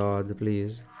my god,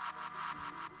 please.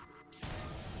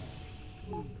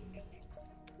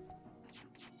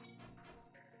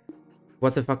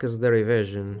 What the fuck is their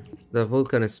evasion? The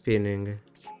Vulcan is spinning.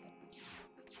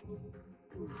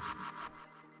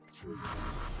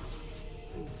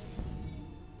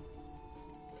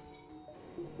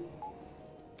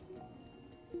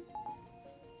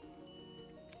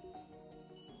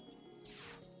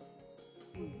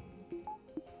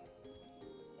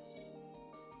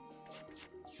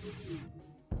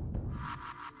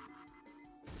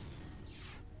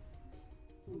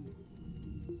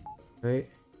 Right.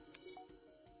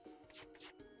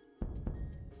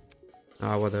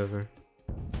 Ah, whatever.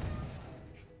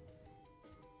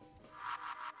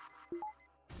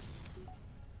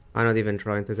 I'm not even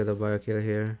trying to get a bio kill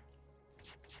here.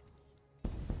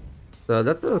 So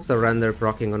that's a surrender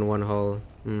proccing on one hull.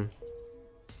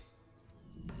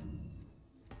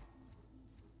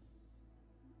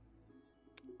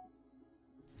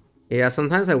 Yeah,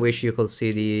 sometimes I wish you could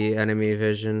see the enemy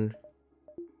vision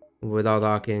without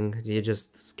arcing. You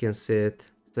just can see it,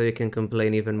 so you can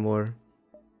complain even more.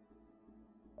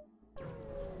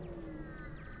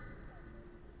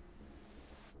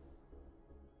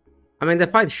 I mean, the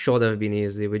fight should have been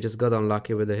easy. We just got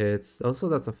unlucky with the hits. Also,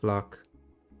 that's a flak.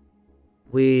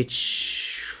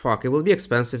 Which... fuck, it will be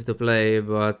expensive to play,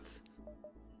 but...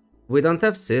 we don't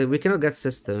have... we cannot get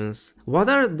systems. What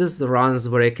are these runs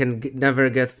where I can never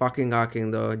get fucking arcing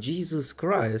though? Jesus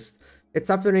Christ. It's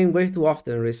happening way too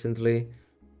often recently.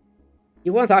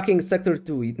 You want arcing sector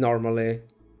 2 normally.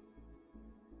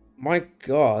 My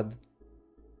god.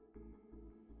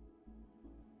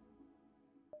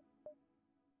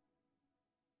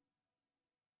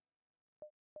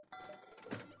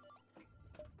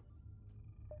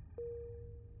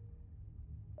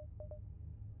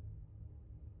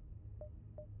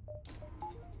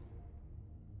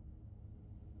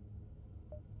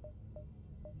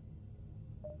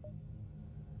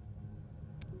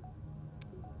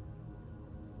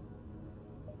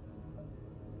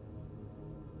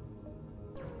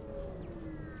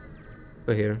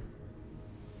 Go here.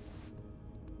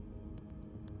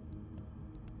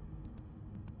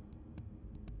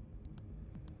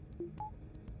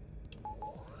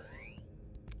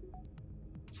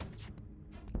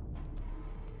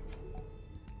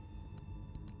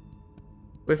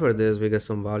 Wait for this, we get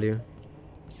some value.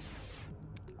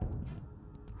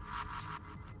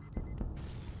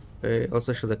 Okay,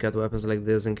 also should have kept weapons like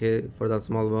this in case for that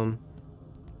small bomb.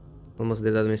 Almost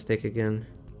did that mistake again.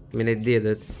 I mean, I did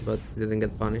it, but didn't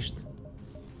get punished.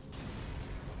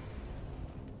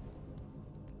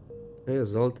 Okay,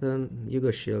 Zoltan, you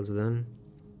go shields then.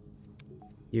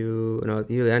 You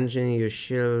engine, you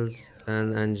shields,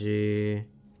 and Angie.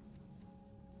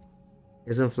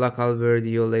 Isn't Flak Halberd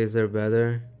your laser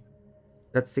better?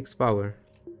 That's 6 power.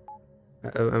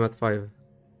 I'm at 5.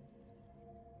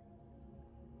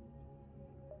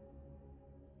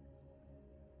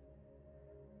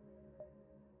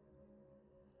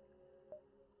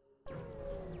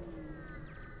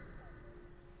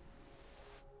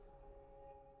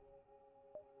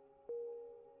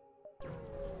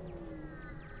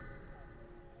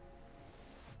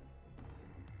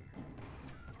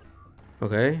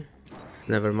 Okay,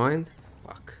 never mind.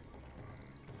 Fuck.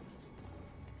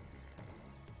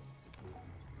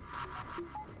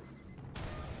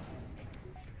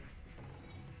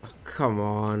 Oh, come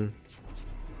on.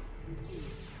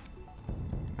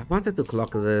 I wanted to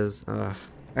clock this.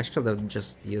 I should have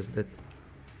just used it.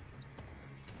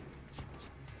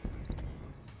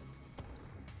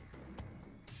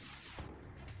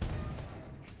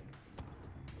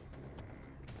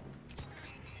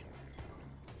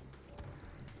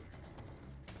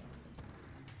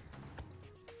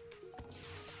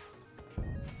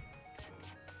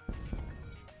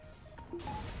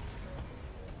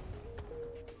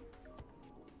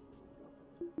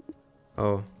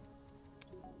 Oh.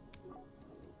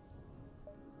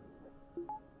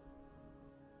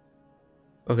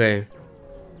 Okay.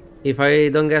 If I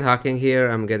don't get hacking here,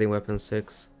 I'm getting weapon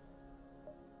 6.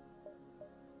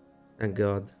 Thank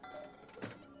God.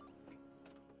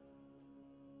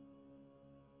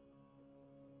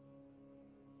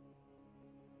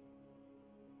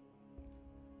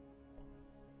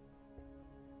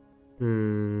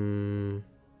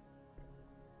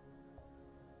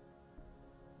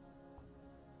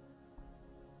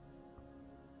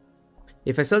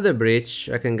 If I sell the breach,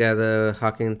 I can get a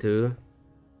hacking 2.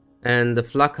 And the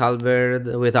flak halberd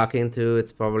with hacking 2,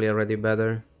 it's probably already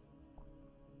better.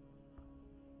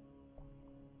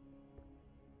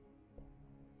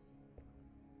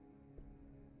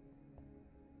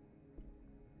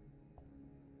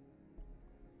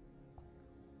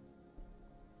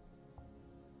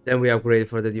 Then we upgrade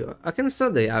for the duo. I can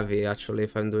sell the Avi actually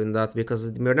if I'm doing that,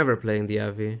 because we're never playing the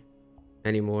Avi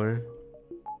anymore.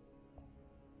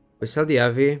 We sell the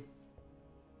Avi.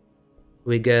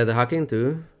 We get the hacking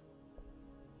 2.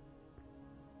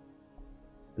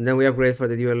 And then we upgrade for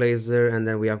the dual laser, and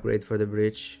then we upgrade for the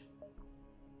breach.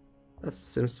 That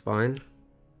seems fine.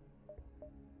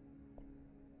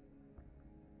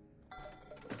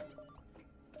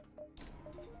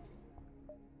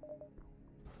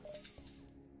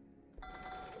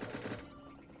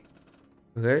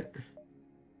 Okay.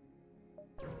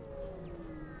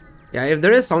 Yeah, if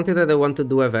there is something that I want to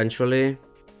do eventually,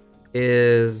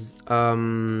 is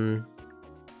try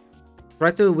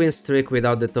to win streak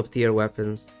without the top tier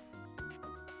weapons.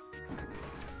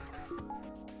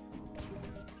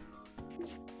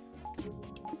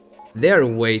 They're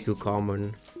way too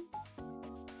common.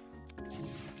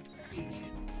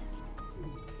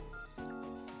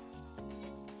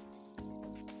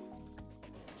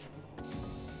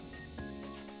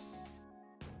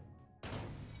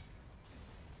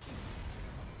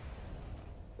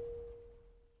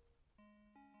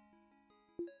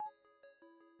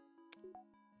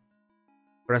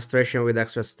 Frustration with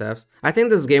extra steps. I think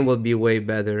this game would be way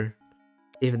better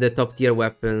if the top tier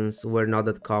weapons were not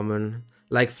that common.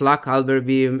 Like Flak, Halberd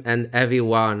Beam, and Heavy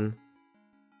 1.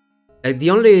 Like the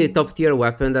only top tier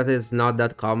weapon that is not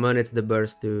that common, it's the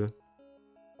Burst 2.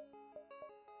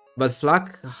 But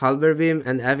Flak, Halberd Beam,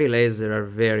 and Heavy Laser are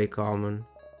very common.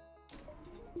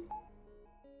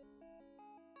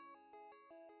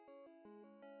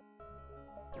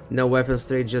 No weapon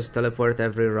straight, just teleport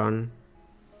every run.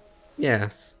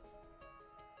 Yes.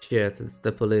 Shit, it's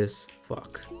the police.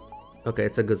 Fuck. Okay,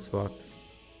 it's a good spot.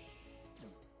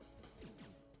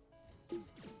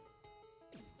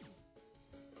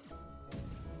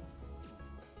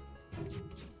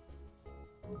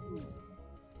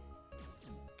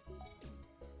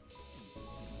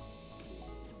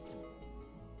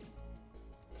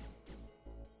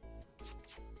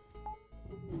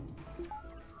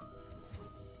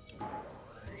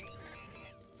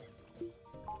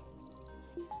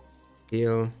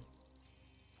 Heal.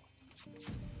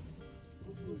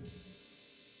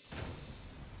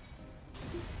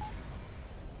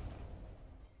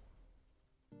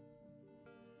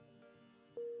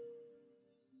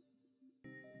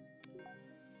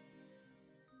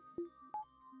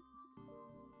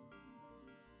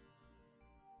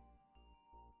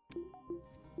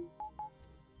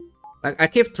 I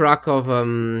keep track of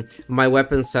my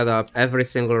weapon setup every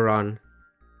single run.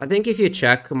 I think if you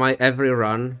check my every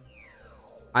run,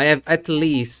 I have at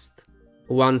least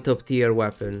one top tier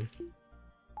weapon.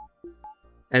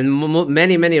 And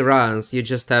many runs, you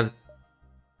just have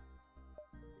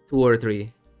 2 or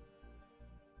 3.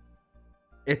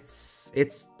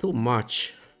 It's too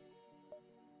much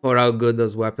for how good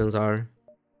those weapons are.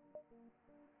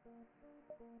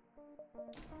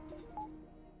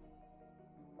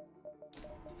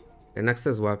 Okay, next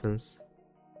is weapons.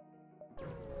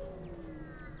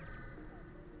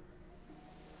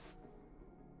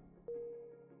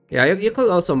 Yeah, you could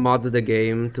also mod the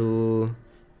game to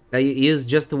use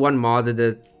just one mod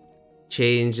that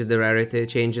changes the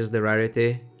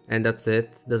rarity, and that's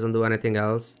it. Doesn't do anything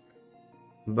else.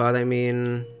 But I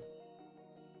mean,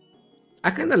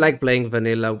 I kind of like playing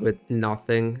vanilla with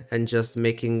nothing and just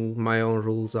making my own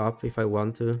rules up if I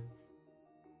want to.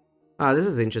 Ah, this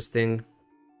is interesting.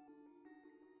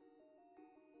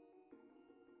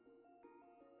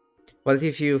 What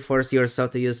if you force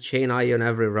yourself to use Chain Ion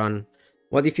every run?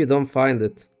 What if you don't find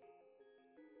it?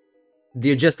 Do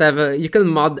you just have a... You can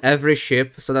mod every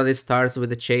ship so that it starts with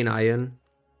the Chain Ion.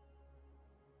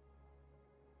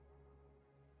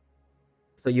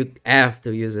 So you have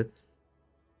to use it.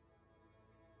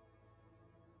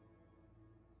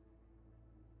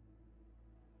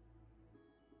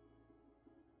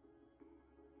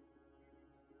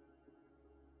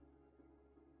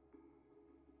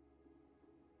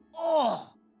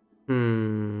 Oh!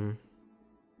 Hmm.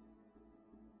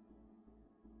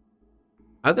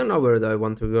 I don't know where I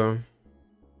want to go.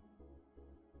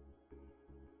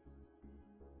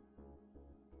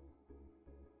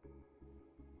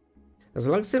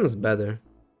 Slug seems better.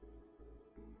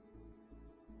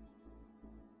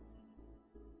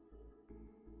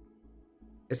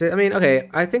 Is it? I mean, okay.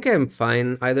 I think I'm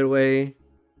fine either way.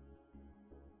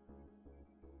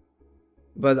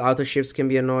 But auto ships can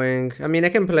be annoying. I mean, I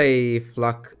can play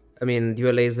Flak. I mean,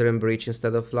 Dual Laser and Breach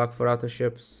instead of Flak for auto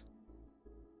ships.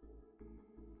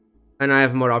 And I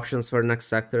have more options for next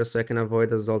sector, so I can avoid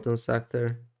the Zoltan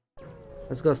sector.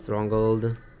 Let's go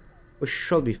Stronghold. We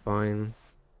should be fine.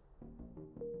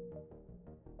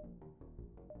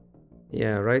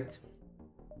 Yeah, right?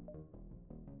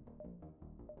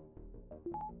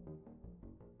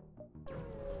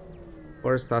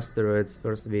 First asteroids,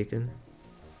 first beacon.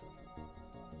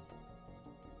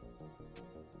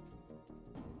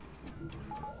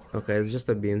 Okay, it's just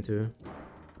a beam too.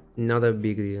 Not a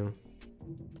big deal.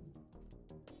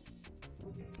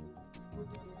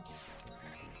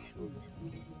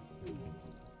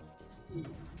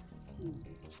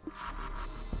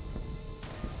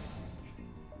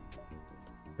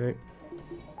 Okay.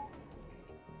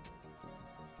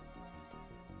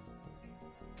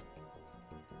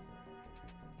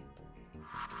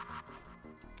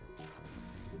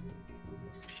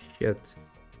 Shit.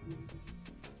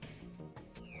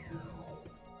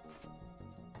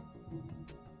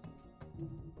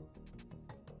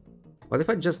 What if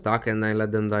I just dock and I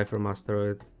let them die from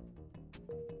asteroids?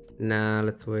 Nah,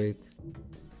 let's wait.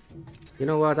 You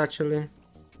know what, actually?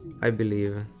 I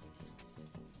believe.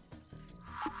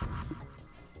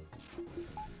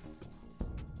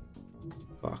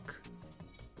 Fuck.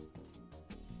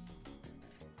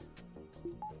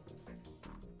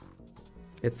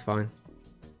 It's fine.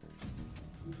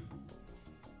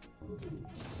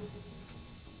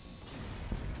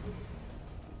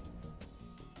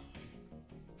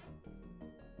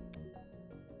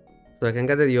 So I can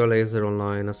get the Dual Laser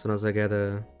online as soon as I get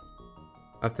a...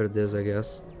 After this, I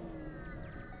guess.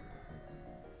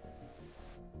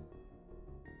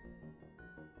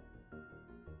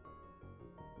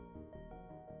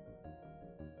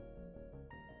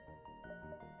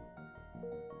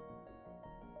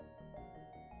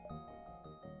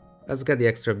 Let's get the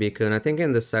extra beacon. I think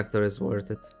in this sector is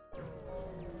worth it.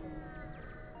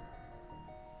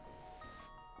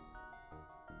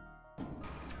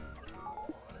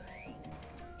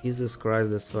 Jesus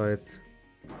Christ, this fight.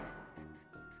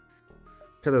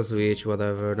 Could've switched,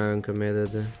 whatever, now I'm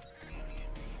committed.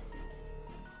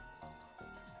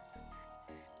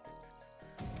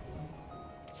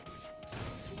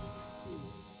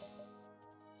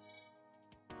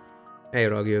 Hey,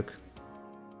 Rogyuk.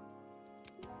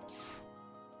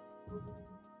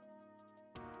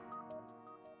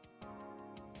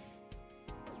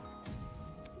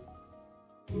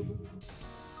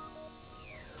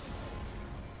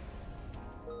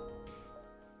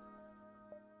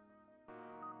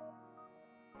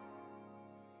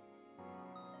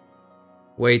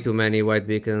 Way too many white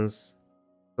beacons.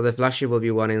 So the flagship will be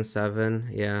 1 in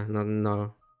 7. Yeah,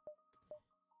 no.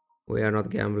 We are not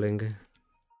gambling.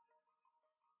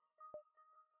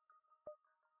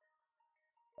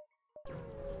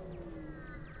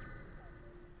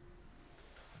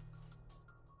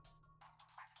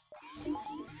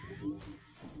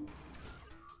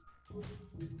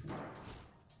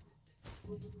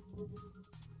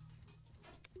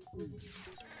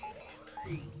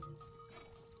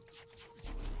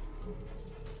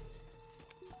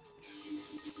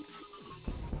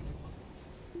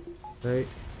 Okay.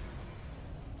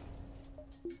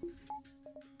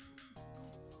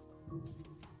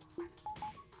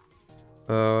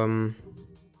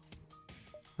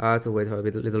 I have to wait for a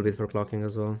little bit for clocking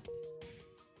as well.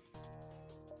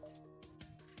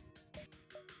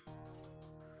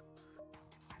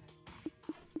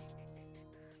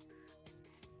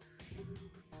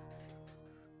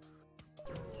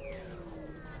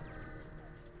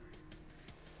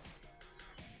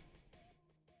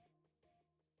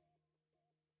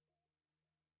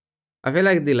 I feel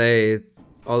like delay is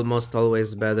almost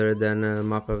always better than a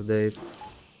map update.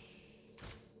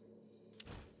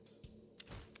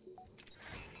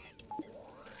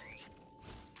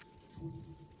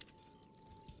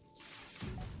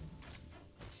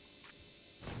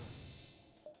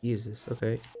 Jesus,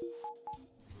 okay.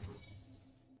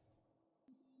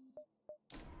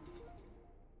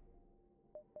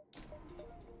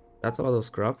 That's a lot of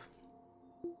scrap.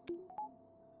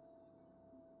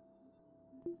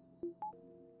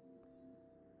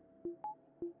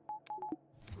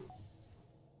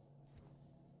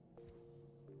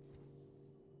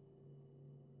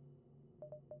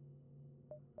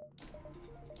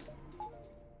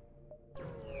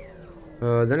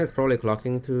 Then it's probably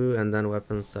clocking 2 and then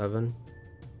weapon 7.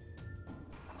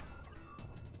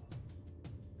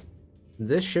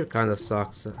 This shit kinda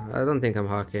sucks. I don't think I'm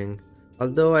hacking.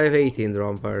 Although I have 18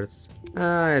 drone parts.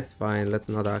 It's fine, let's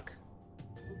not hack.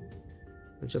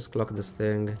 Let's just clock this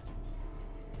thing.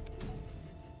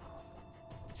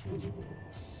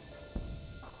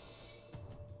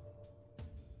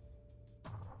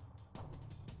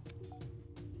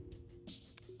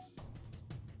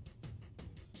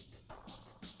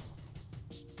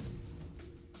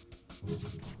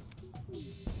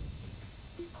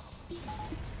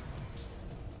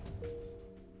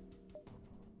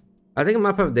 I think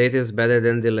map update is better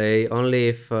than delay, only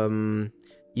if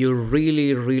you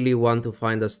really want to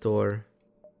find a store.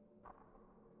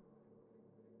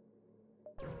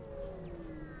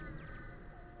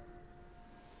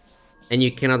 And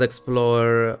you cannot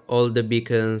explore all the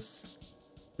beacons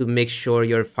to make sure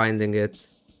you're finding it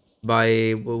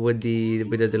with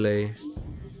the delay.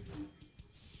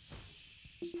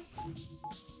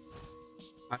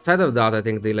 Outside of that, I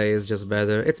think delay is just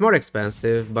better. It's more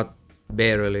expensive, but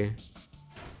barely.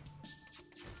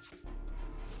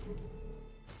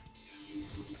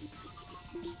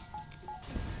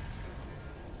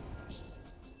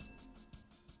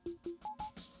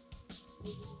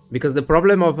 Because the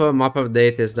problem of a map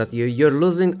update is that you're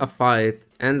losing a fight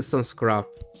and some scrap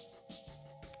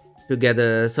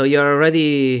together. So you're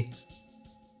already,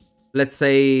 let's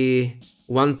say,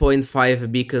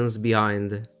 1.5 beacons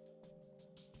behind.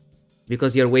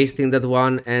 Because you're wasting that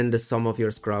one and some of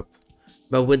your scrap.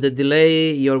 But with the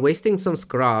delay, you're wasting some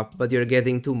scrap, but you're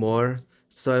getting 2 more.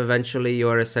 So eventually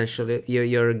you're essentially,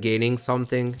 you're gaining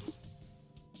something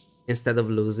instead of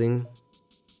losing.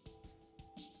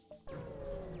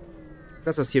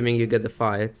 That's assuming you get the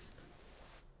fights.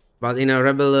 But in a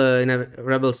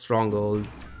rebel stronghold,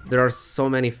 there are so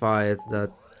many fights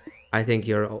that I think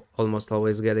you're almost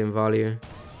always getting value.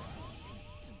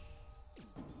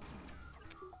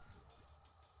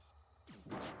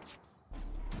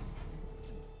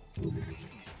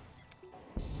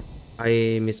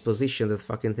 I mispositioned that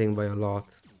fucking thing by a lot.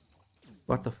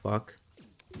 What the fuck?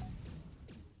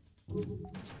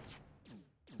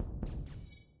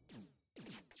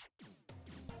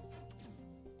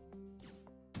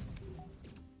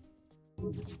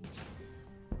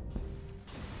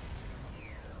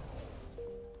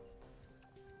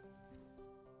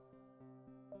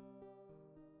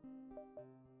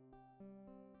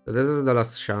 So this is the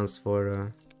last chance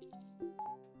for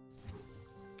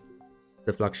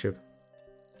the flagship.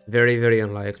 Very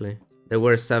unlikely. There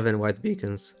were 7 white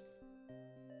beacons.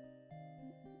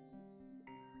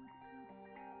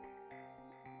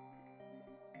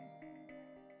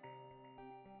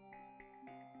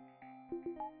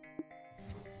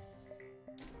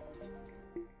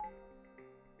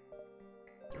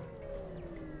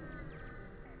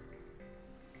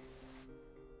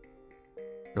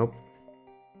 Nope.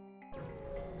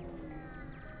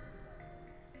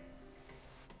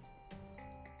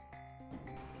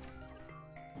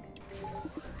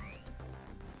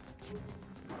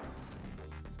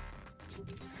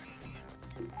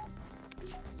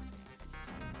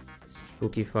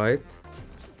 Spooky fight.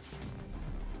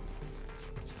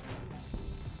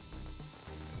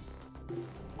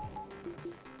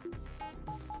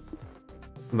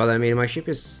 But I mean, my ship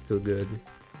is too good.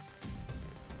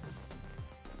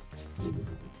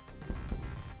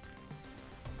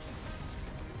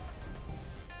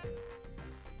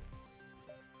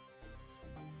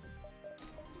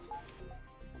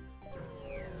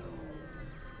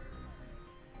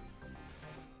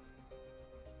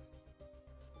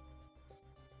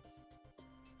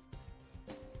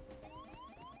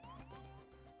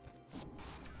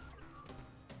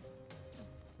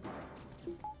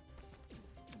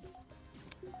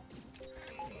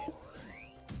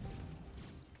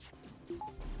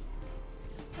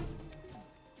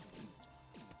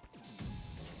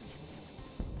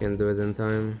 Can't do it in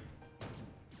time.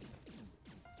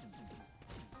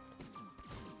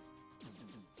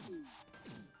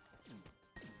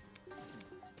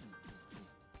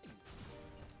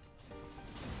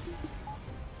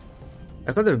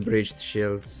 I could have breached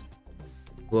shields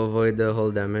to avoid the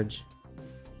whole damage.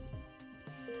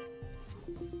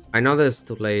 I know that it's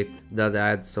too late that I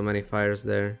had so many fires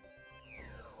there.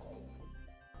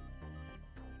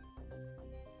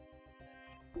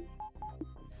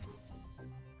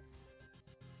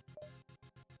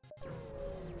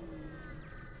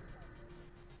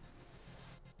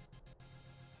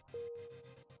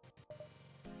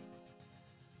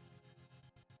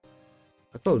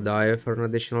 I could die for an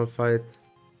additional fight.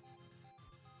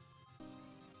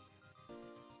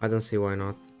 I don't see why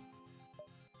not.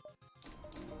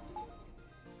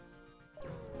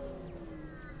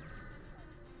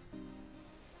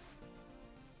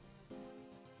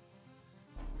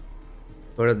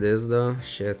 For this though,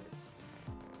 shit.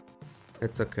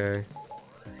 It's okay.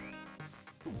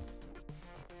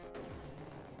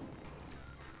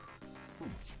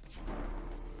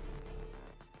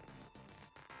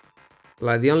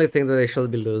 Like, the only thing that they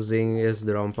should be losing is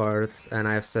the Rampart, and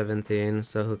I have 17,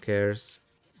 so who cares?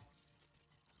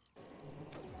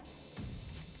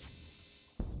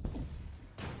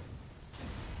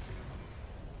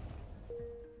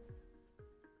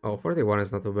 Oh, 41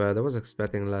 is not too bad. I was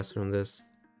expecting less from this.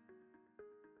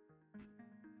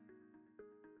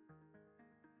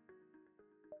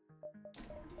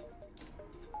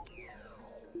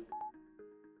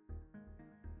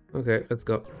 Okay, let's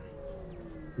go.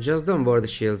 Just don't board the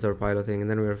shields or piloting,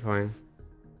 and then we're fine.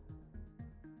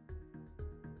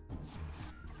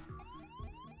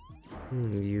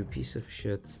 You piece of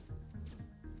shit.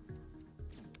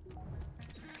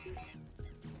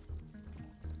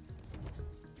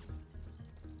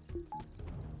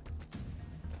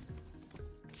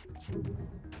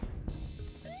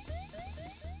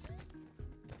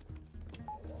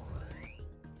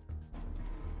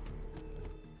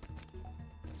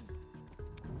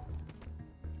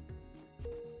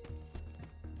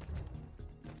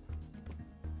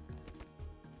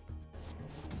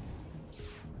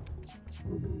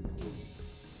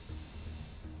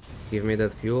 Give me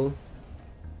that fuel.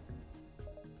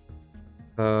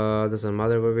 Doesn't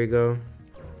matter where we go.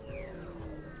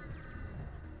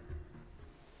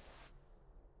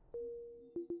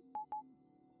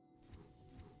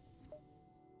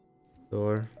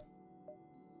 Door.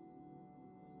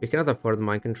 We cannot afford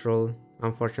mind control,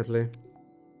 unfortunately.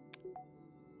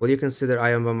 Will you consider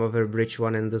Iron Bomb over Bridge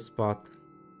 1 in this spot?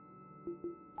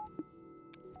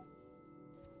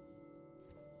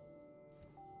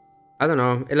 I don't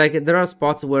know. Like, there are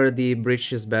spots where the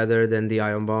Bridge is better than the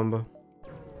Iron Bomb.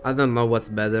 I don't know what's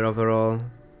better overall.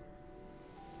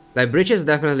 Like, Bridge is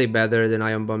definitely better than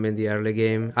Iron Bomb in the early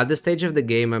game. At this stage of the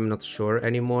game, I'm not sure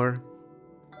anymore.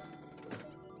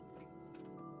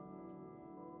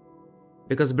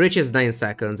 Because Bridge is 9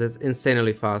 seconds, it's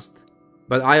insanely fast.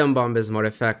 But Iron Bomb is more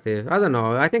effective. I don't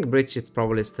know, I think Bridge is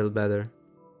probably still better.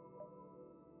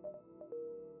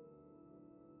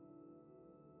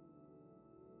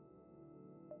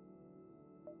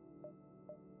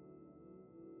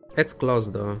 It's close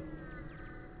though.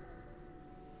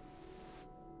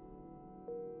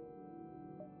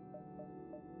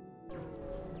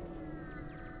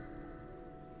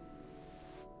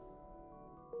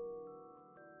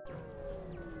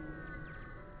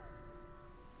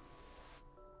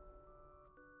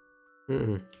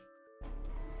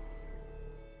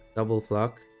 Double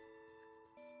clock.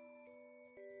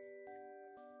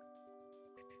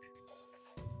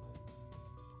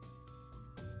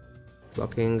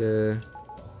 Blocking,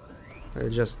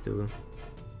 just 2.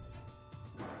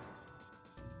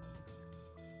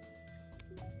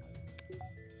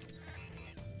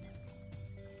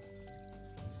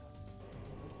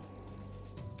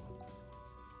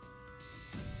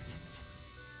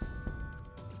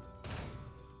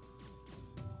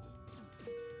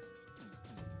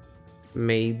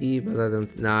 Maybe, but I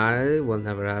don't. Nah, it will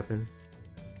never happen.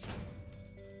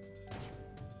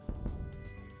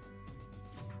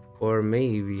 Or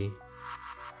maybe.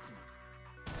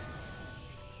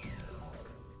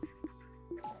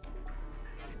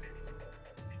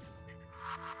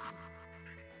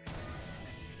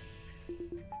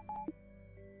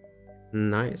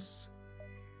 Nice.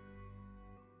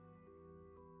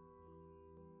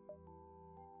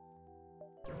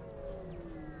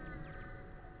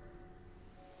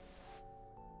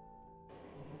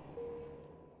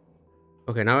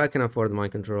 Okay, now I can afford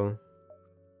mind control.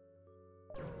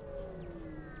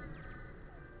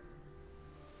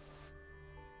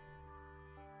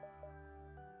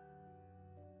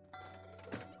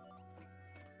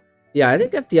 Yeah, I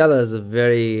think FTL has a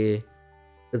very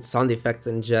good sound effects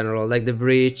in general, like the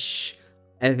breach,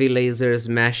 heavy lasers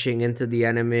mashing into the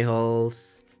enemy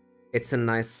hulls. It's a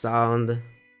nice sound.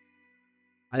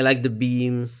 I like the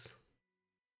beams.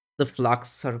 The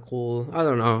flux are cool. I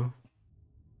don't know.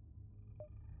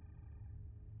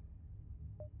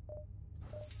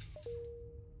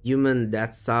 Human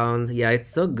death sound. Yeah, it's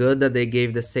so good that they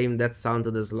gave the same death sound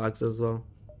to the slugs as well.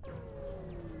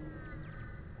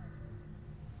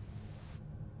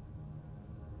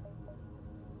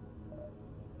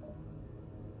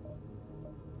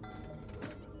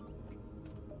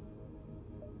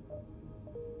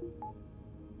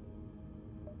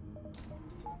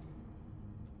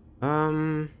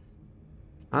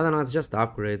 I don't know, it's just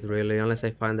upgrades really, unless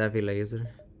I find heavy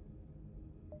laser.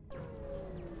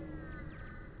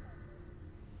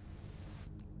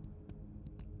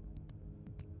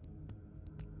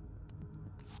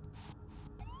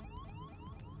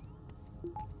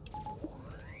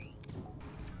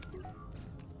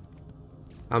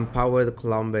 Unpowered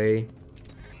Slug A.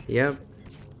 Yep.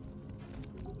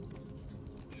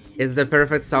 It's the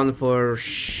perfect sound for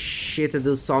shit to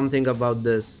do something about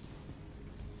this.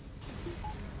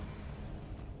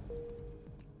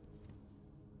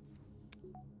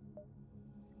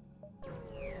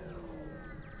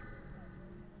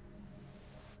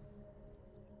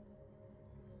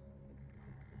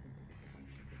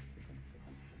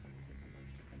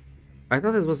 I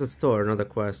thought this was a store, not a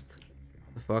quest.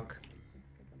 The fuck?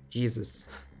 Jesus.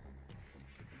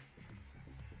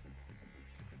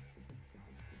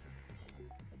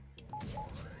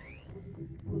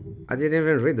 I didn't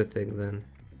even read the thing then.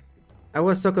 I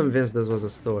was so convinced this was a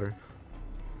store.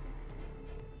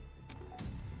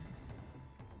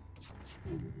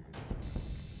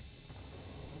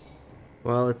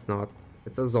 Well, it's not.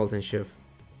 It's a Zoltan ship.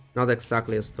 Not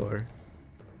exactly a store.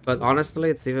 But honestly,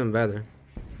 it's even better.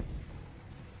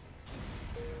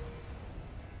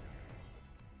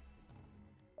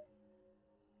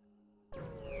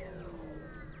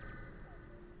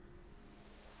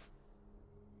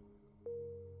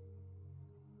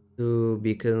 Two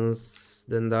beacons,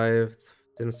 then dive.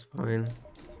 Seems fine.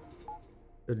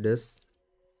 Do this.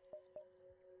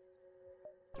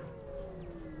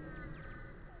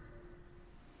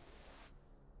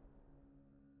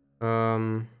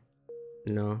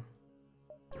 No.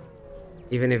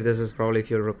 Even if this is probably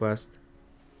fuel request.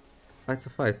 Fight's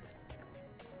a fight.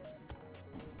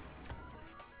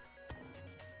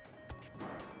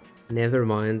 Never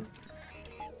mind.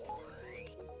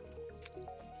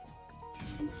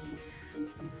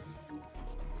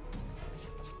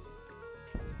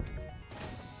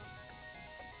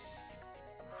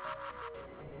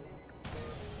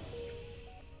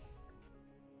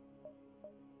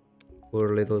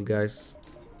 Poor little guys.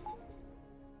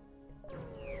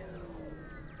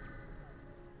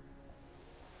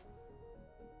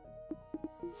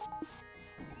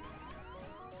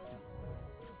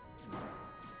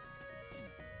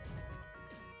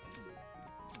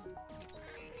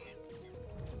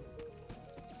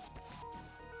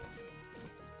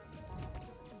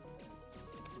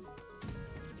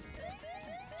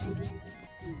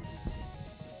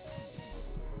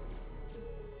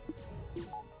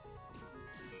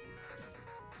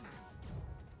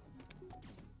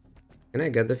 Can I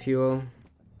get the fuel?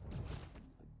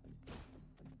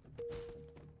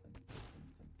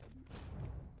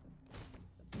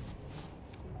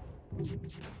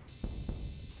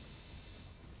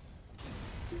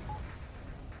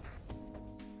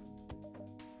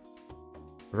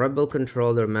 Rebel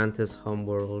controller Mantis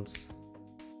homeworlds.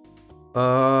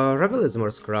 Rebel is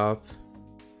more scrap.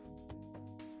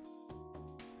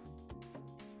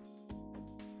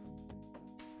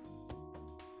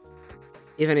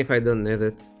 Even if I don't need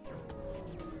it.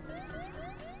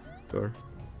 Sure.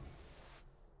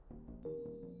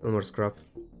 No more scrap.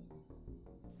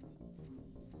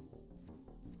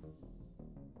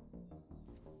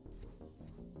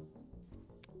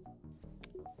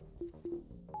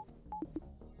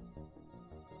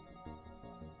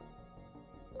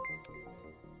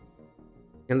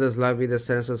 Can the Slug be the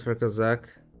sensors for Kazakh?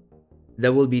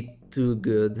 That will be too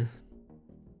good.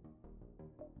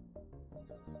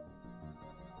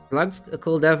 Slugs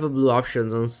could have blue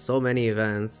options on so many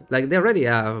events. Like, they already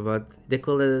have, but they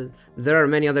could. There are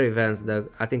many other events that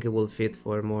I think it will fit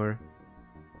for more.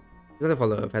 You gotta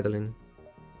follow pedaling.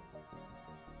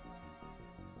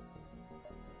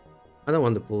 I don't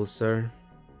want the pool, sir.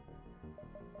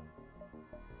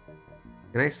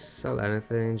 Can I sell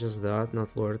anything? Just that?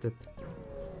 Not worth it.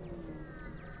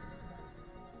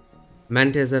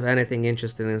 Mantis have anything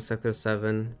interesting in Sector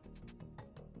 7?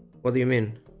 What do you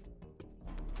mean?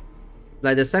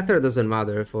 Like, the sector doesn't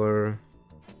matter for...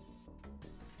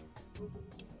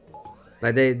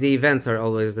 Like, the events are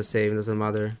always the same, doesn't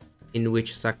matter in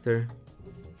which sector.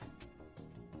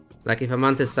 Like, if a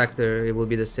Mantis sector, it will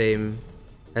be the same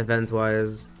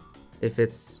event-wise if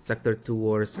it's Sector 2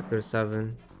 or Sector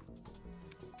 7.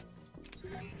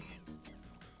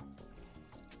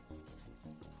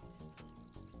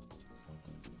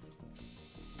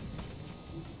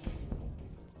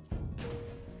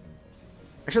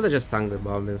 I should have just tanked the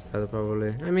bomb instead,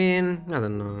 probably. I mean, I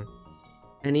don't know.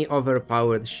 Any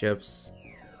overpowered ships?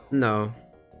 No.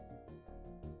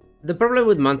 The problem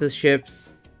with Mantis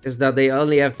ships is that they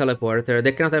only have teleporter,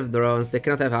 they cannot have drones, they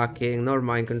cannot have hacking, nor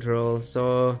mind control,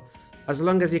 so... As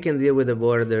long as you can deal with the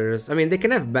borders... I mean, they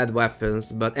can have bad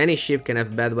weapons, but any ship can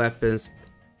have bad weapons.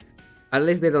 At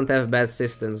least they don't have bad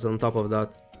systems on top of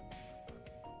that.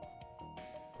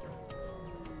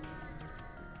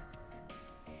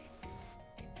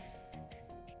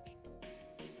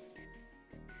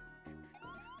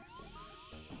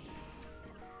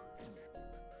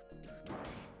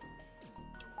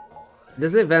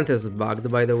 This event is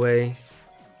bugged, by the way,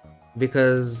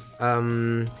 because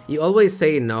you always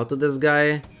say no to this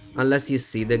guy unless you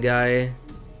see the guy,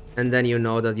 and then you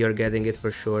know that you're getting it for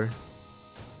sure.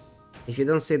 If you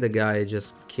don't see the guy,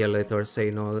 just kill it or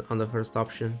say no on the first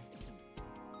option.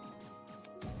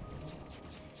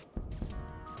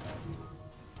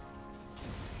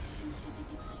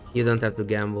 You don't have to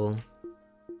gamble.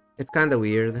 It's kinda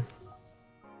weird.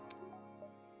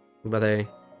 But hey.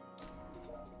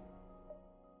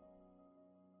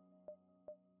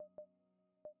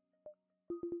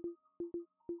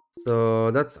 So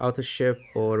that's auto ship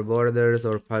or borders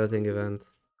or piloting event.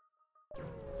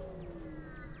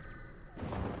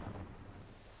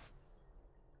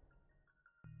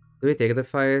 Do we take the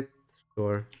fight?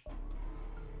 Sure.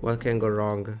 What can go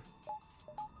wrong?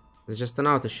 It's just an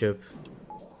auto ship.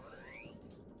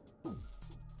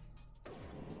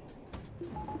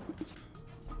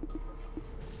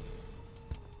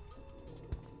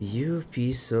 You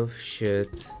piece of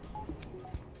shit.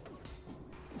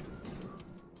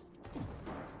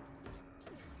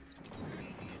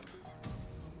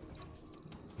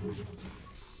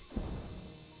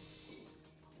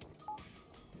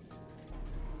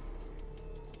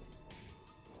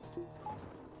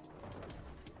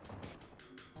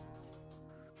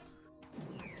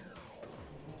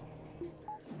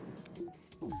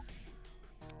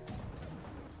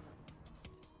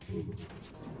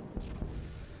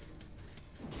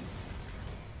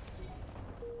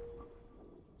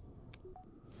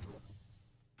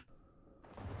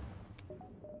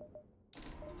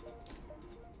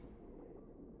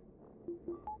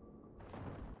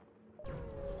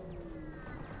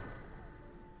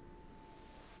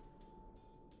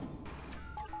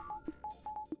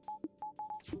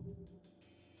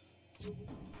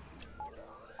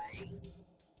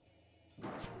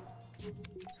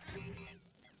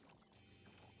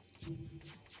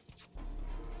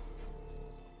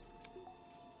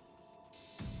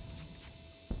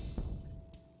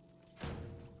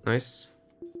 Nice.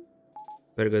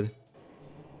 Very good.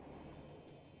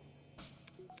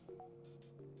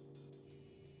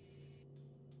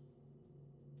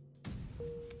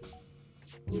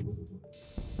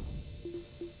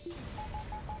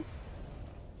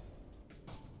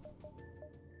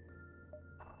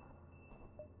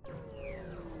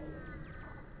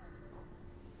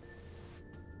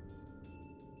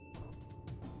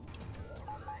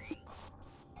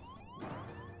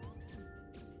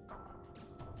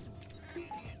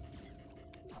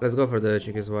 Let's go for the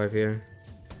Chicky's wife here.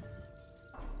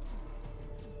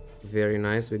 Very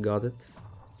nice, we got it.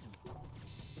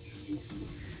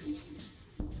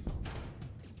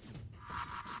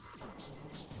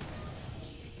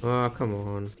 Oh, come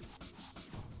on.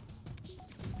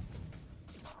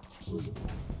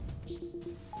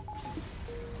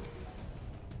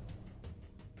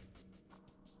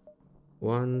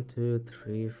 One, two,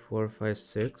 three, four, five,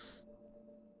 six.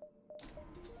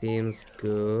 Seems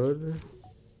good.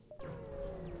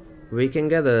 We can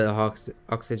get a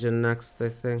oxygen next, I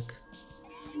think.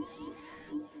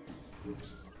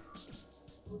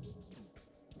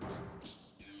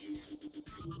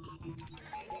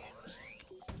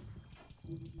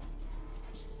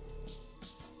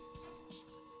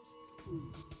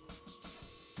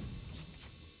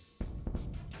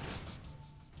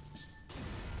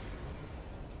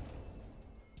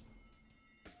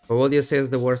 But what do you say is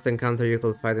the worst encounter you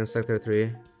could fight in Sector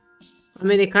 3? I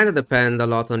mean, it kind of depends a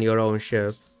lot on your own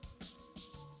ship.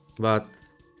 But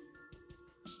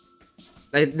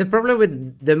like the problem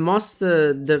with the most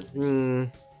the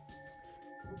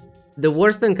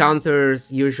worst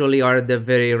encounters usually are the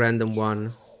very random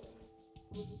ones.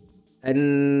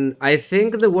 And I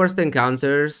think the worst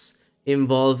encounters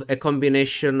involve a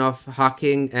combination of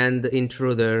hacking and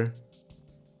intruder.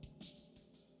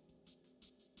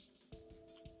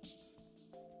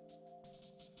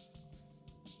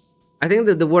 I think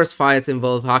that the worst fights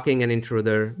involve hacking and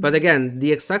intruder. But again,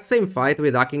 the exact same fight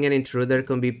with hacking and intruder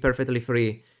can be perfectly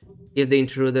free if the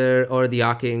intruder or the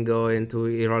hacking go into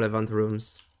irrelevant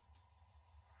rooms.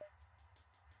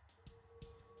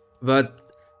 But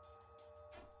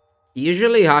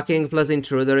usually hacking plus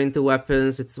intruder into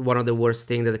weapons, it's one of the worst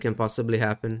things that can possibly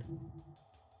happen.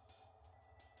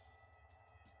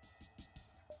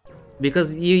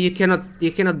 Because you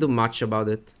cannot do much about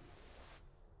it.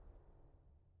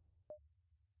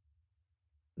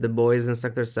 The boys in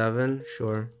Sector 7?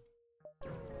 Sure.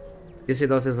 You see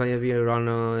Dolphins like you run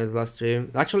on his last stream?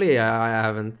 Actually, yeah, I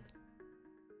haven't.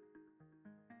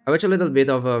 I watched a little bit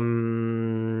of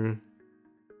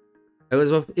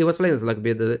it was playing Slug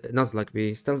B, not Slug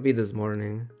B, Stealth B this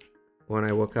morning when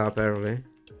I woke up early.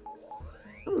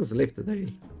 I didn't sleep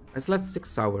today. I slept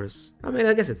 6 hours. I mean,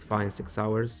 I guess it's fine, 6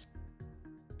 hours.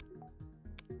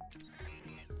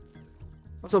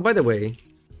 Also, by the way,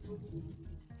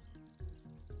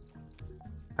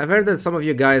 I've heard that some of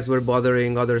you guys were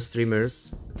bothering other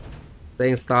streamers,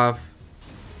 saying stuff,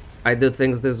 I do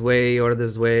things this way or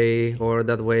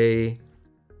that way.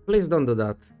 Please don't do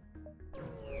that.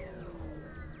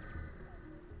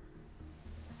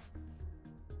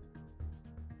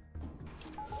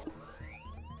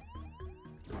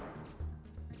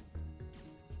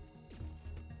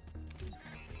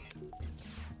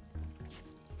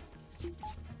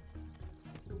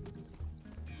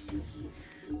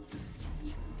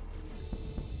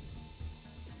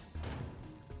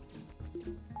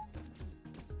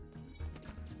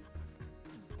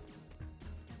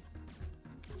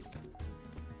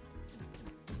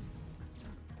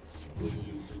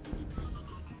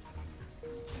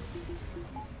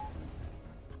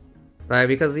 Right,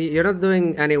 because you're not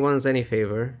doing anyone's any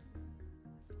favor.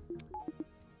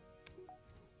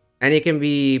 And it can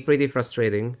be pretty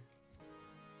frustrating.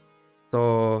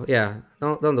 So yeah,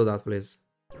 don't do that, please.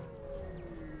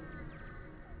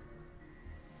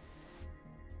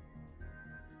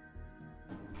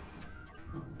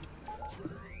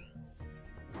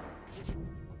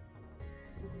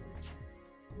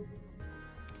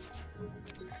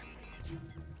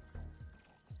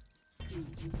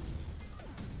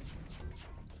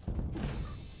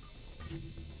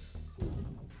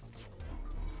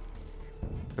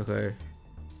 Okay,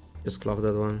 just clock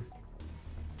that one.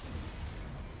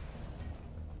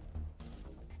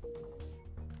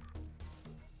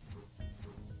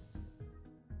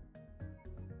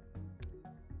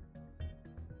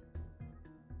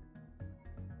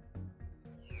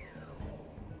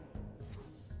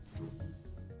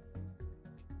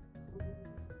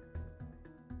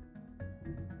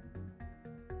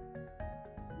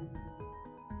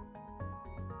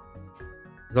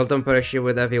 Zoltan per shield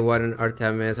with everyone and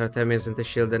Artemis. Artemis into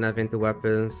shield and Ev into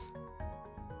weapons.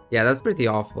 Yeah, that's pretty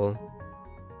awful.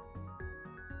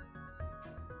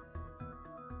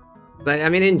 Like, I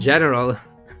mean, in general,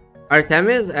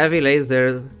 Artemis, Heavy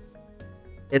Laser,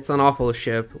 it's an awful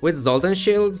ship. With Zoltan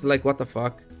shields, like, what the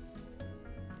fuck?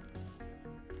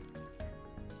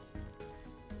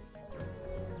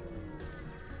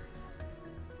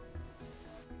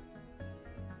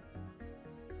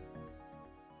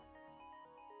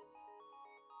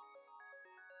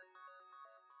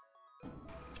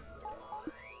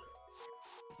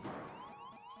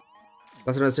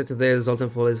 Last one I said today is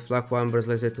Zoltan Pole is Flak 1,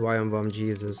 Bracelet to Iron Bomb,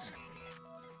 Jesus.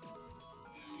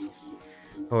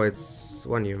 Oh, it's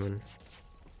one human.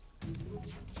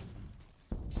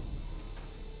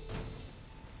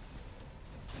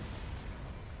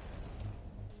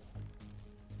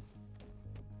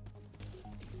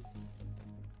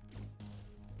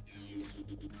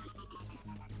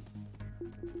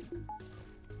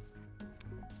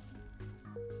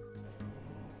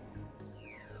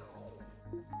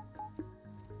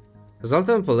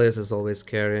 Zoltan Police is always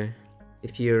scary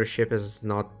if your ship is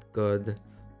not good.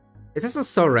 It's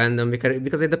just so random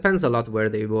because it depends a lot where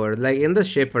they board. Like in the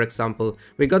ship, for example,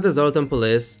 we got the Zoltan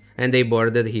Police and they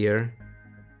boarded here.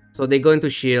 So they go into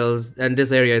shields, and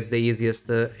this area is the easiest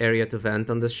area to vent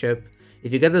on the ship.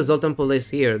 If you get the Zoltan Police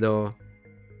here, though,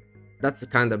 that's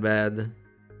kinda bad.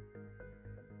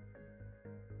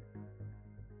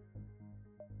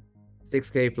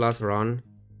 6k plus run.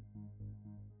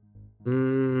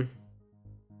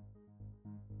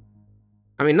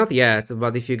 I mean, not yet,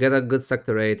 but if you get a good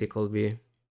Sector 8, it could be.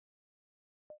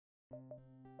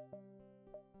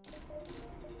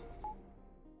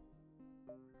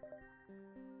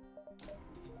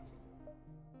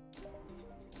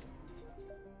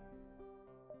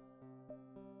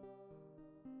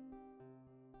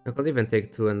 I could even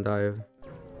take 2 and dive.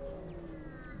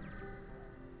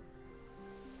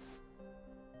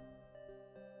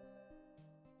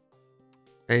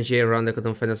 NGA round, I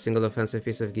couldn't find a single offensive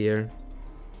piece of gear.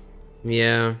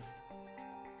 Yeah.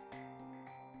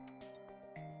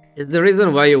 It's the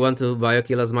reason why you want to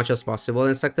biokill as much as possible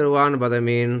in Sector 1, but I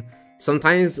mean,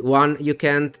 sometimes 1, you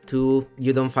can't, 2,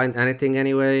 you don't find anything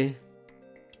anyway.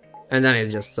 And then it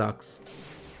just sucks.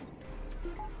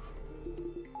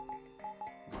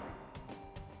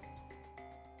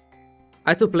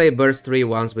 I had to play Burst 3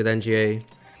 once with NGA,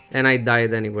 and I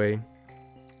died anyway.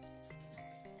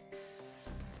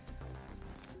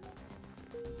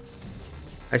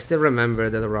 I still remember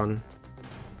that run.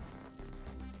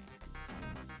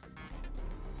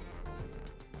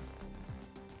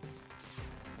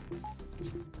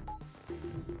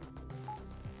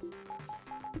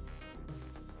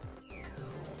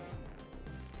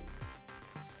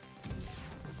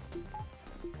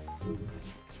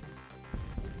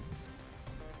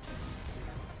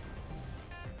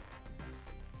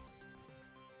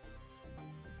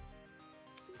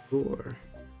 Sure.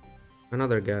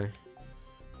 Another guy.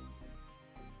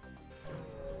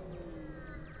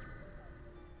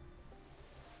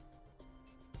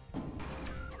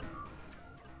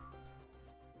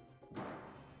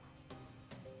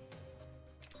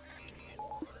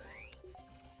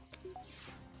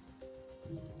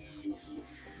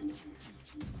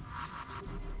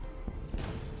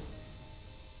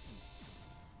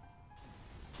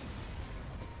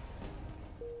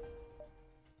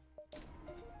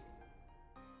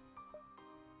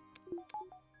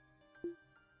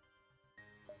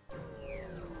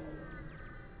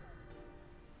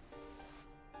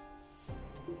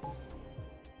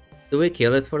 Do we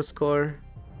kill it for score?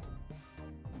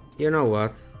 You know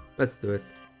what? Let's do it.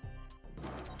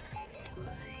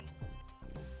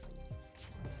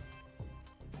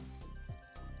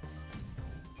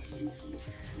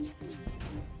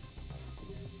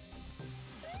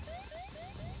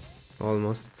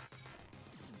 Almost.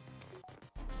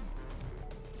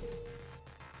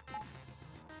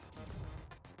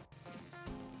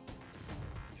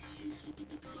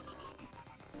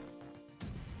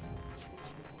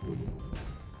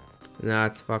 Nah,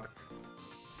 it's fucked.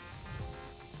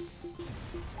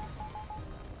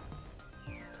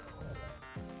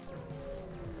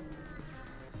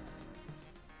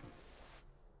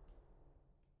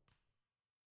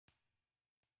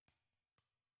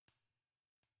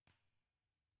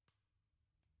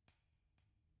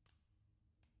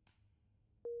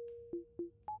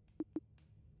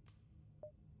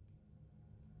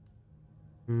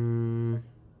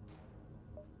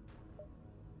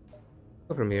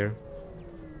 Go from here.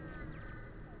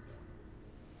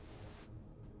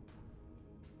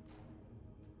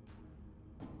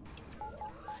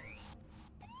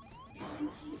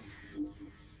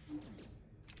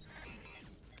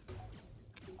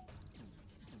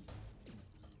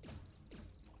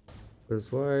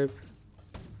 This wipe.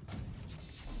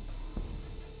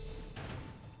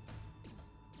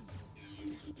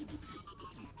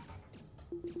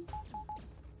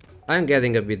 I'm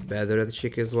getting a bit better at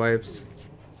Chiki's wipes,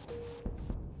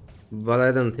 but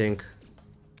I don't think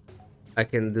I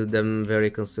can do them very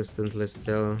consistently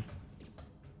still.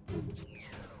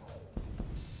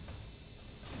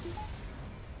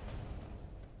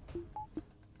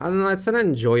 I don't know, it's an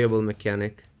enjoyable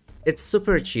mechanic. It's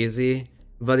super cheesy,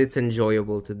 but it's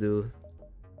enjoyable to do.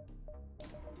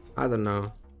 I don't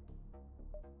know.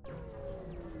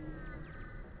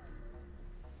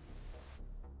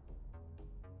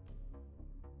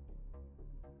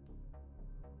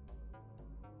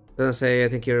 Gonna say, I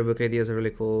think your book ideas are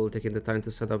really cool. Taking the time to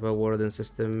set up a warden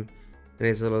system, and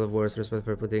it's a lot of words. Respect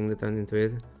for putting the time into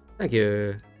it. Thank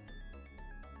you.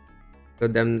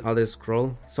 Goddamn other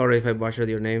scroll. Sorry if I butchered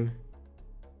your name.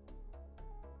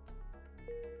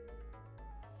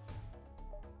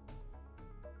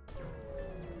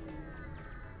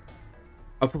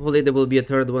 Hopefully there will be a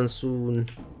third one soon.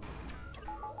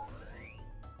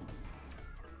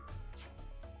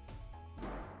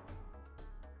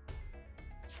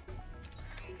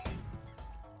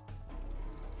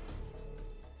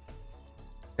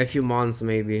 A few months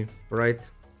maybe, right?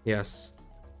 Yes.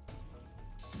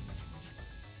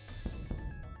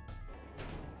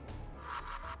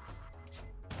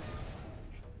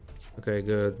 Okay,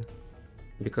 good.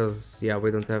 Because, yeah,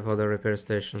 we don't have other repair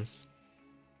stations.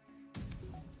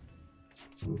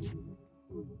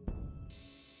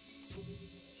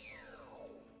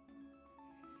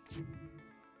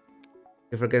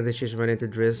 You forget to change my name to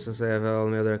Driss, as I have all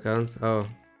my other accounts. Oh.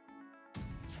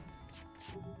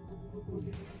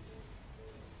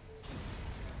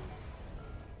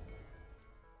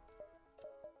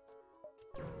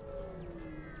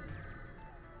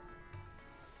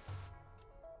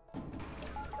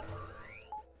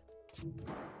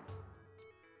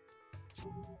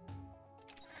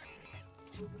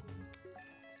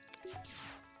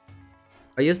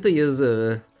 I used to use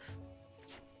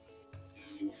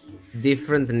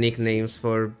different nicknames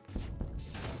for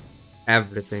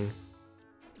everything.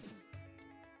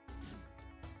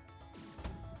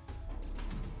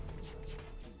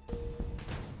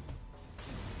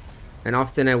 And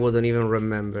often I wouldn't even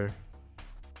remember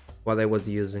what I was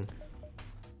using.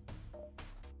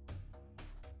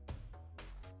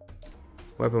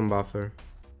 Weapon buffer.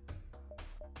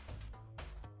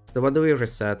 So what do we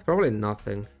reset? Probably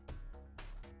nothing.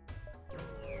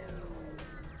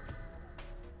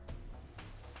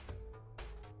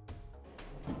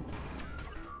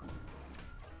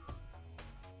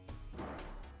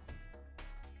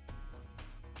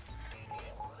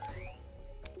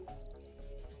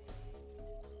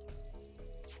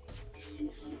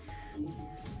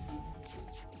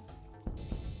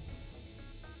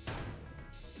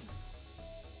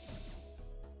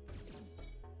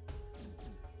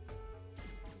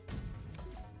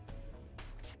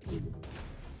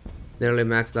 Nearly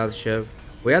maxed out ship.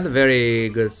 We had very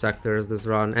good sectors this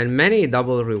run and many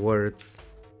double rewards.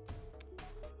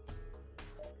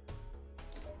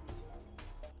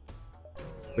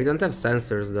 We don't have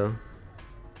sensors though.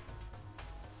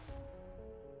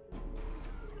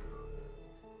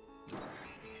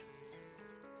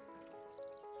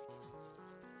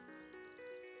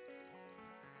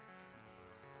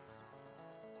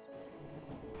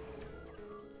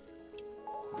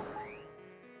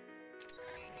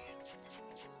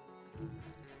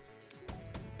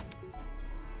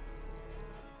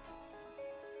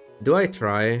 Do I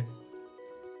try?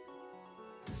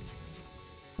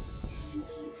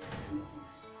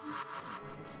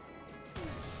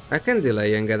 I can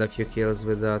delay and get a few kills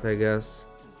with that, I guess.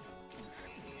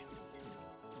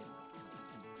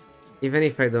 Even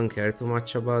if I don't care too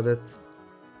much about it.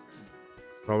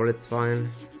 Probably it's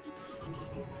fine.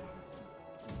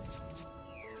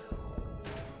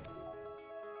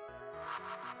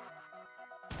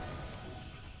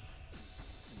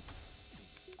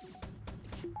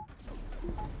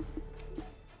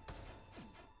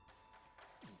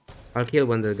 I'll kill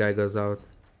when the guy goes out.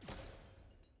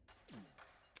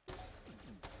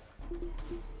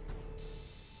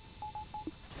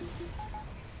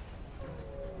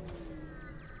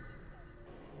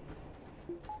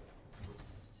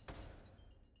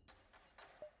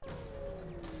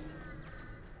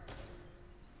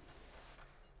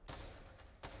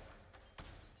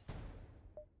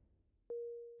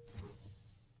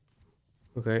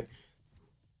 Okay.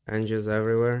 Engines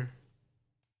everywhere.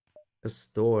 A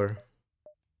store.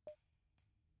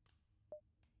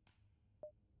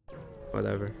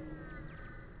 Whatever.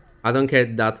 I don't care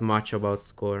that much about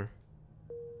score.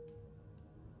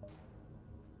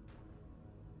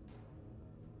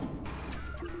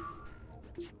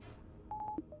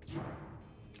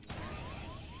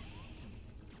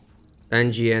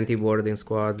 NG anti-boarding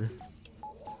squad.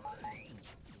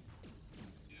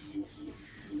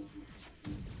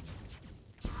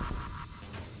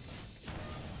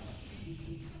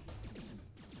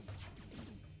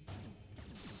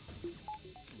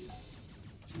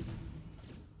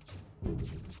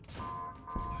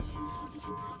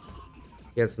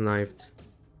 Get sniped.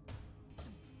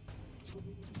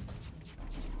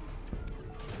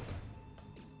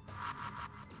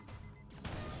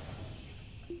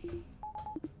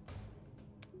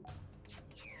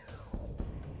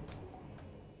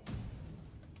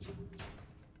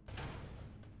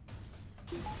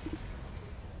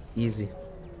 Easy.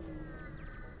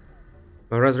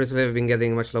 My runs recently have been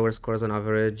getting much lower scores on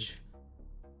average.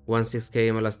 1.6k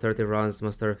in my last 30 runs,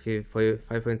 master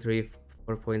 5.3,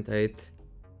 4.8.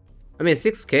 I mean,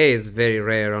 6k is very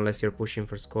rare unless you're pushing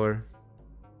for score.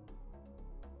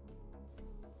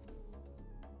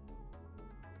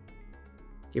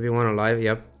 Keeping one alive,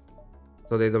 yep.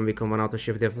 So they don't become an auto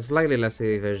ship. They have slightly less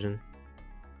evasion.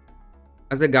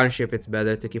 As a gunship, it's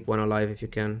better to keep one alive if you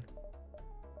can.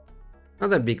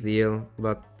 Not a big deal,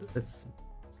 but it's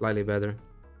slightly better.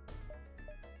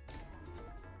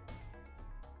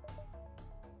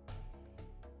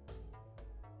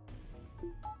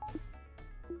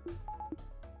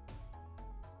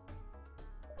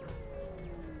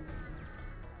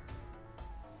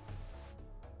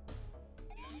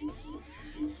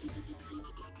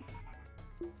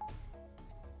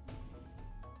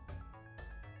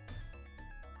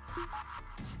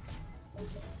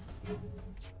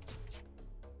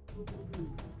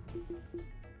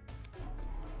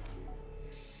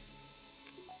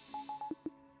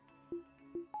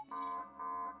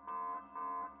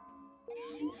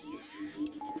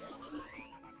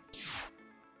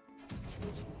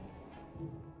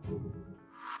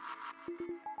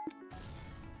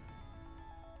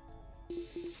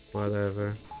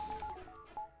 Whatever.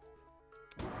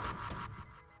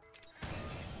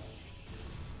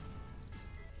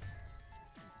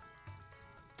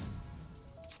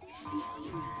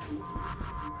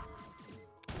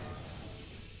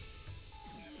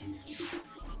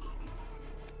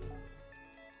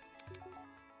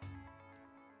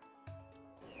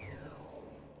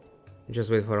 Just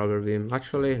wait for Albert Beam.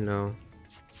 Actually, no.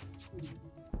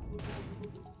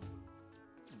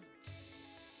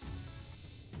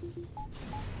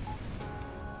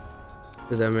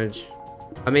 The damage.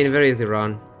 I mean, very easy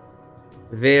run.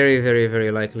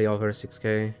 Very likely over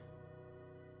 6k.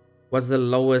 What's the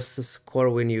lowest score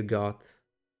win you got?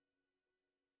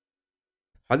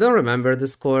 I don't remember the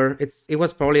score. It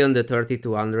was probably on the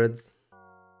 3200s.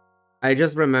 I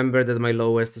just remember that my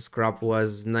lowest scrap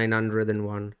was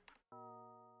 901.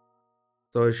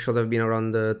 So it should have been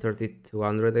around the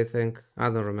 3200, I think. I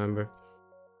don't remember.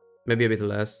 Maybe a bit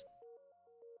less.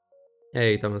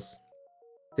 Hey, Thomas.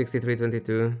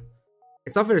 6322.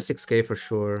 It's over 6k for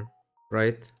sure,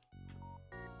 right?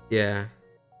 Yeah.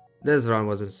 This round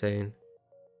was insane.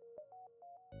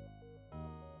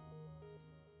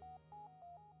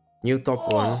 New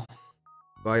top 1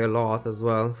 by a lot as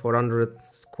well. 400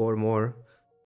 score more.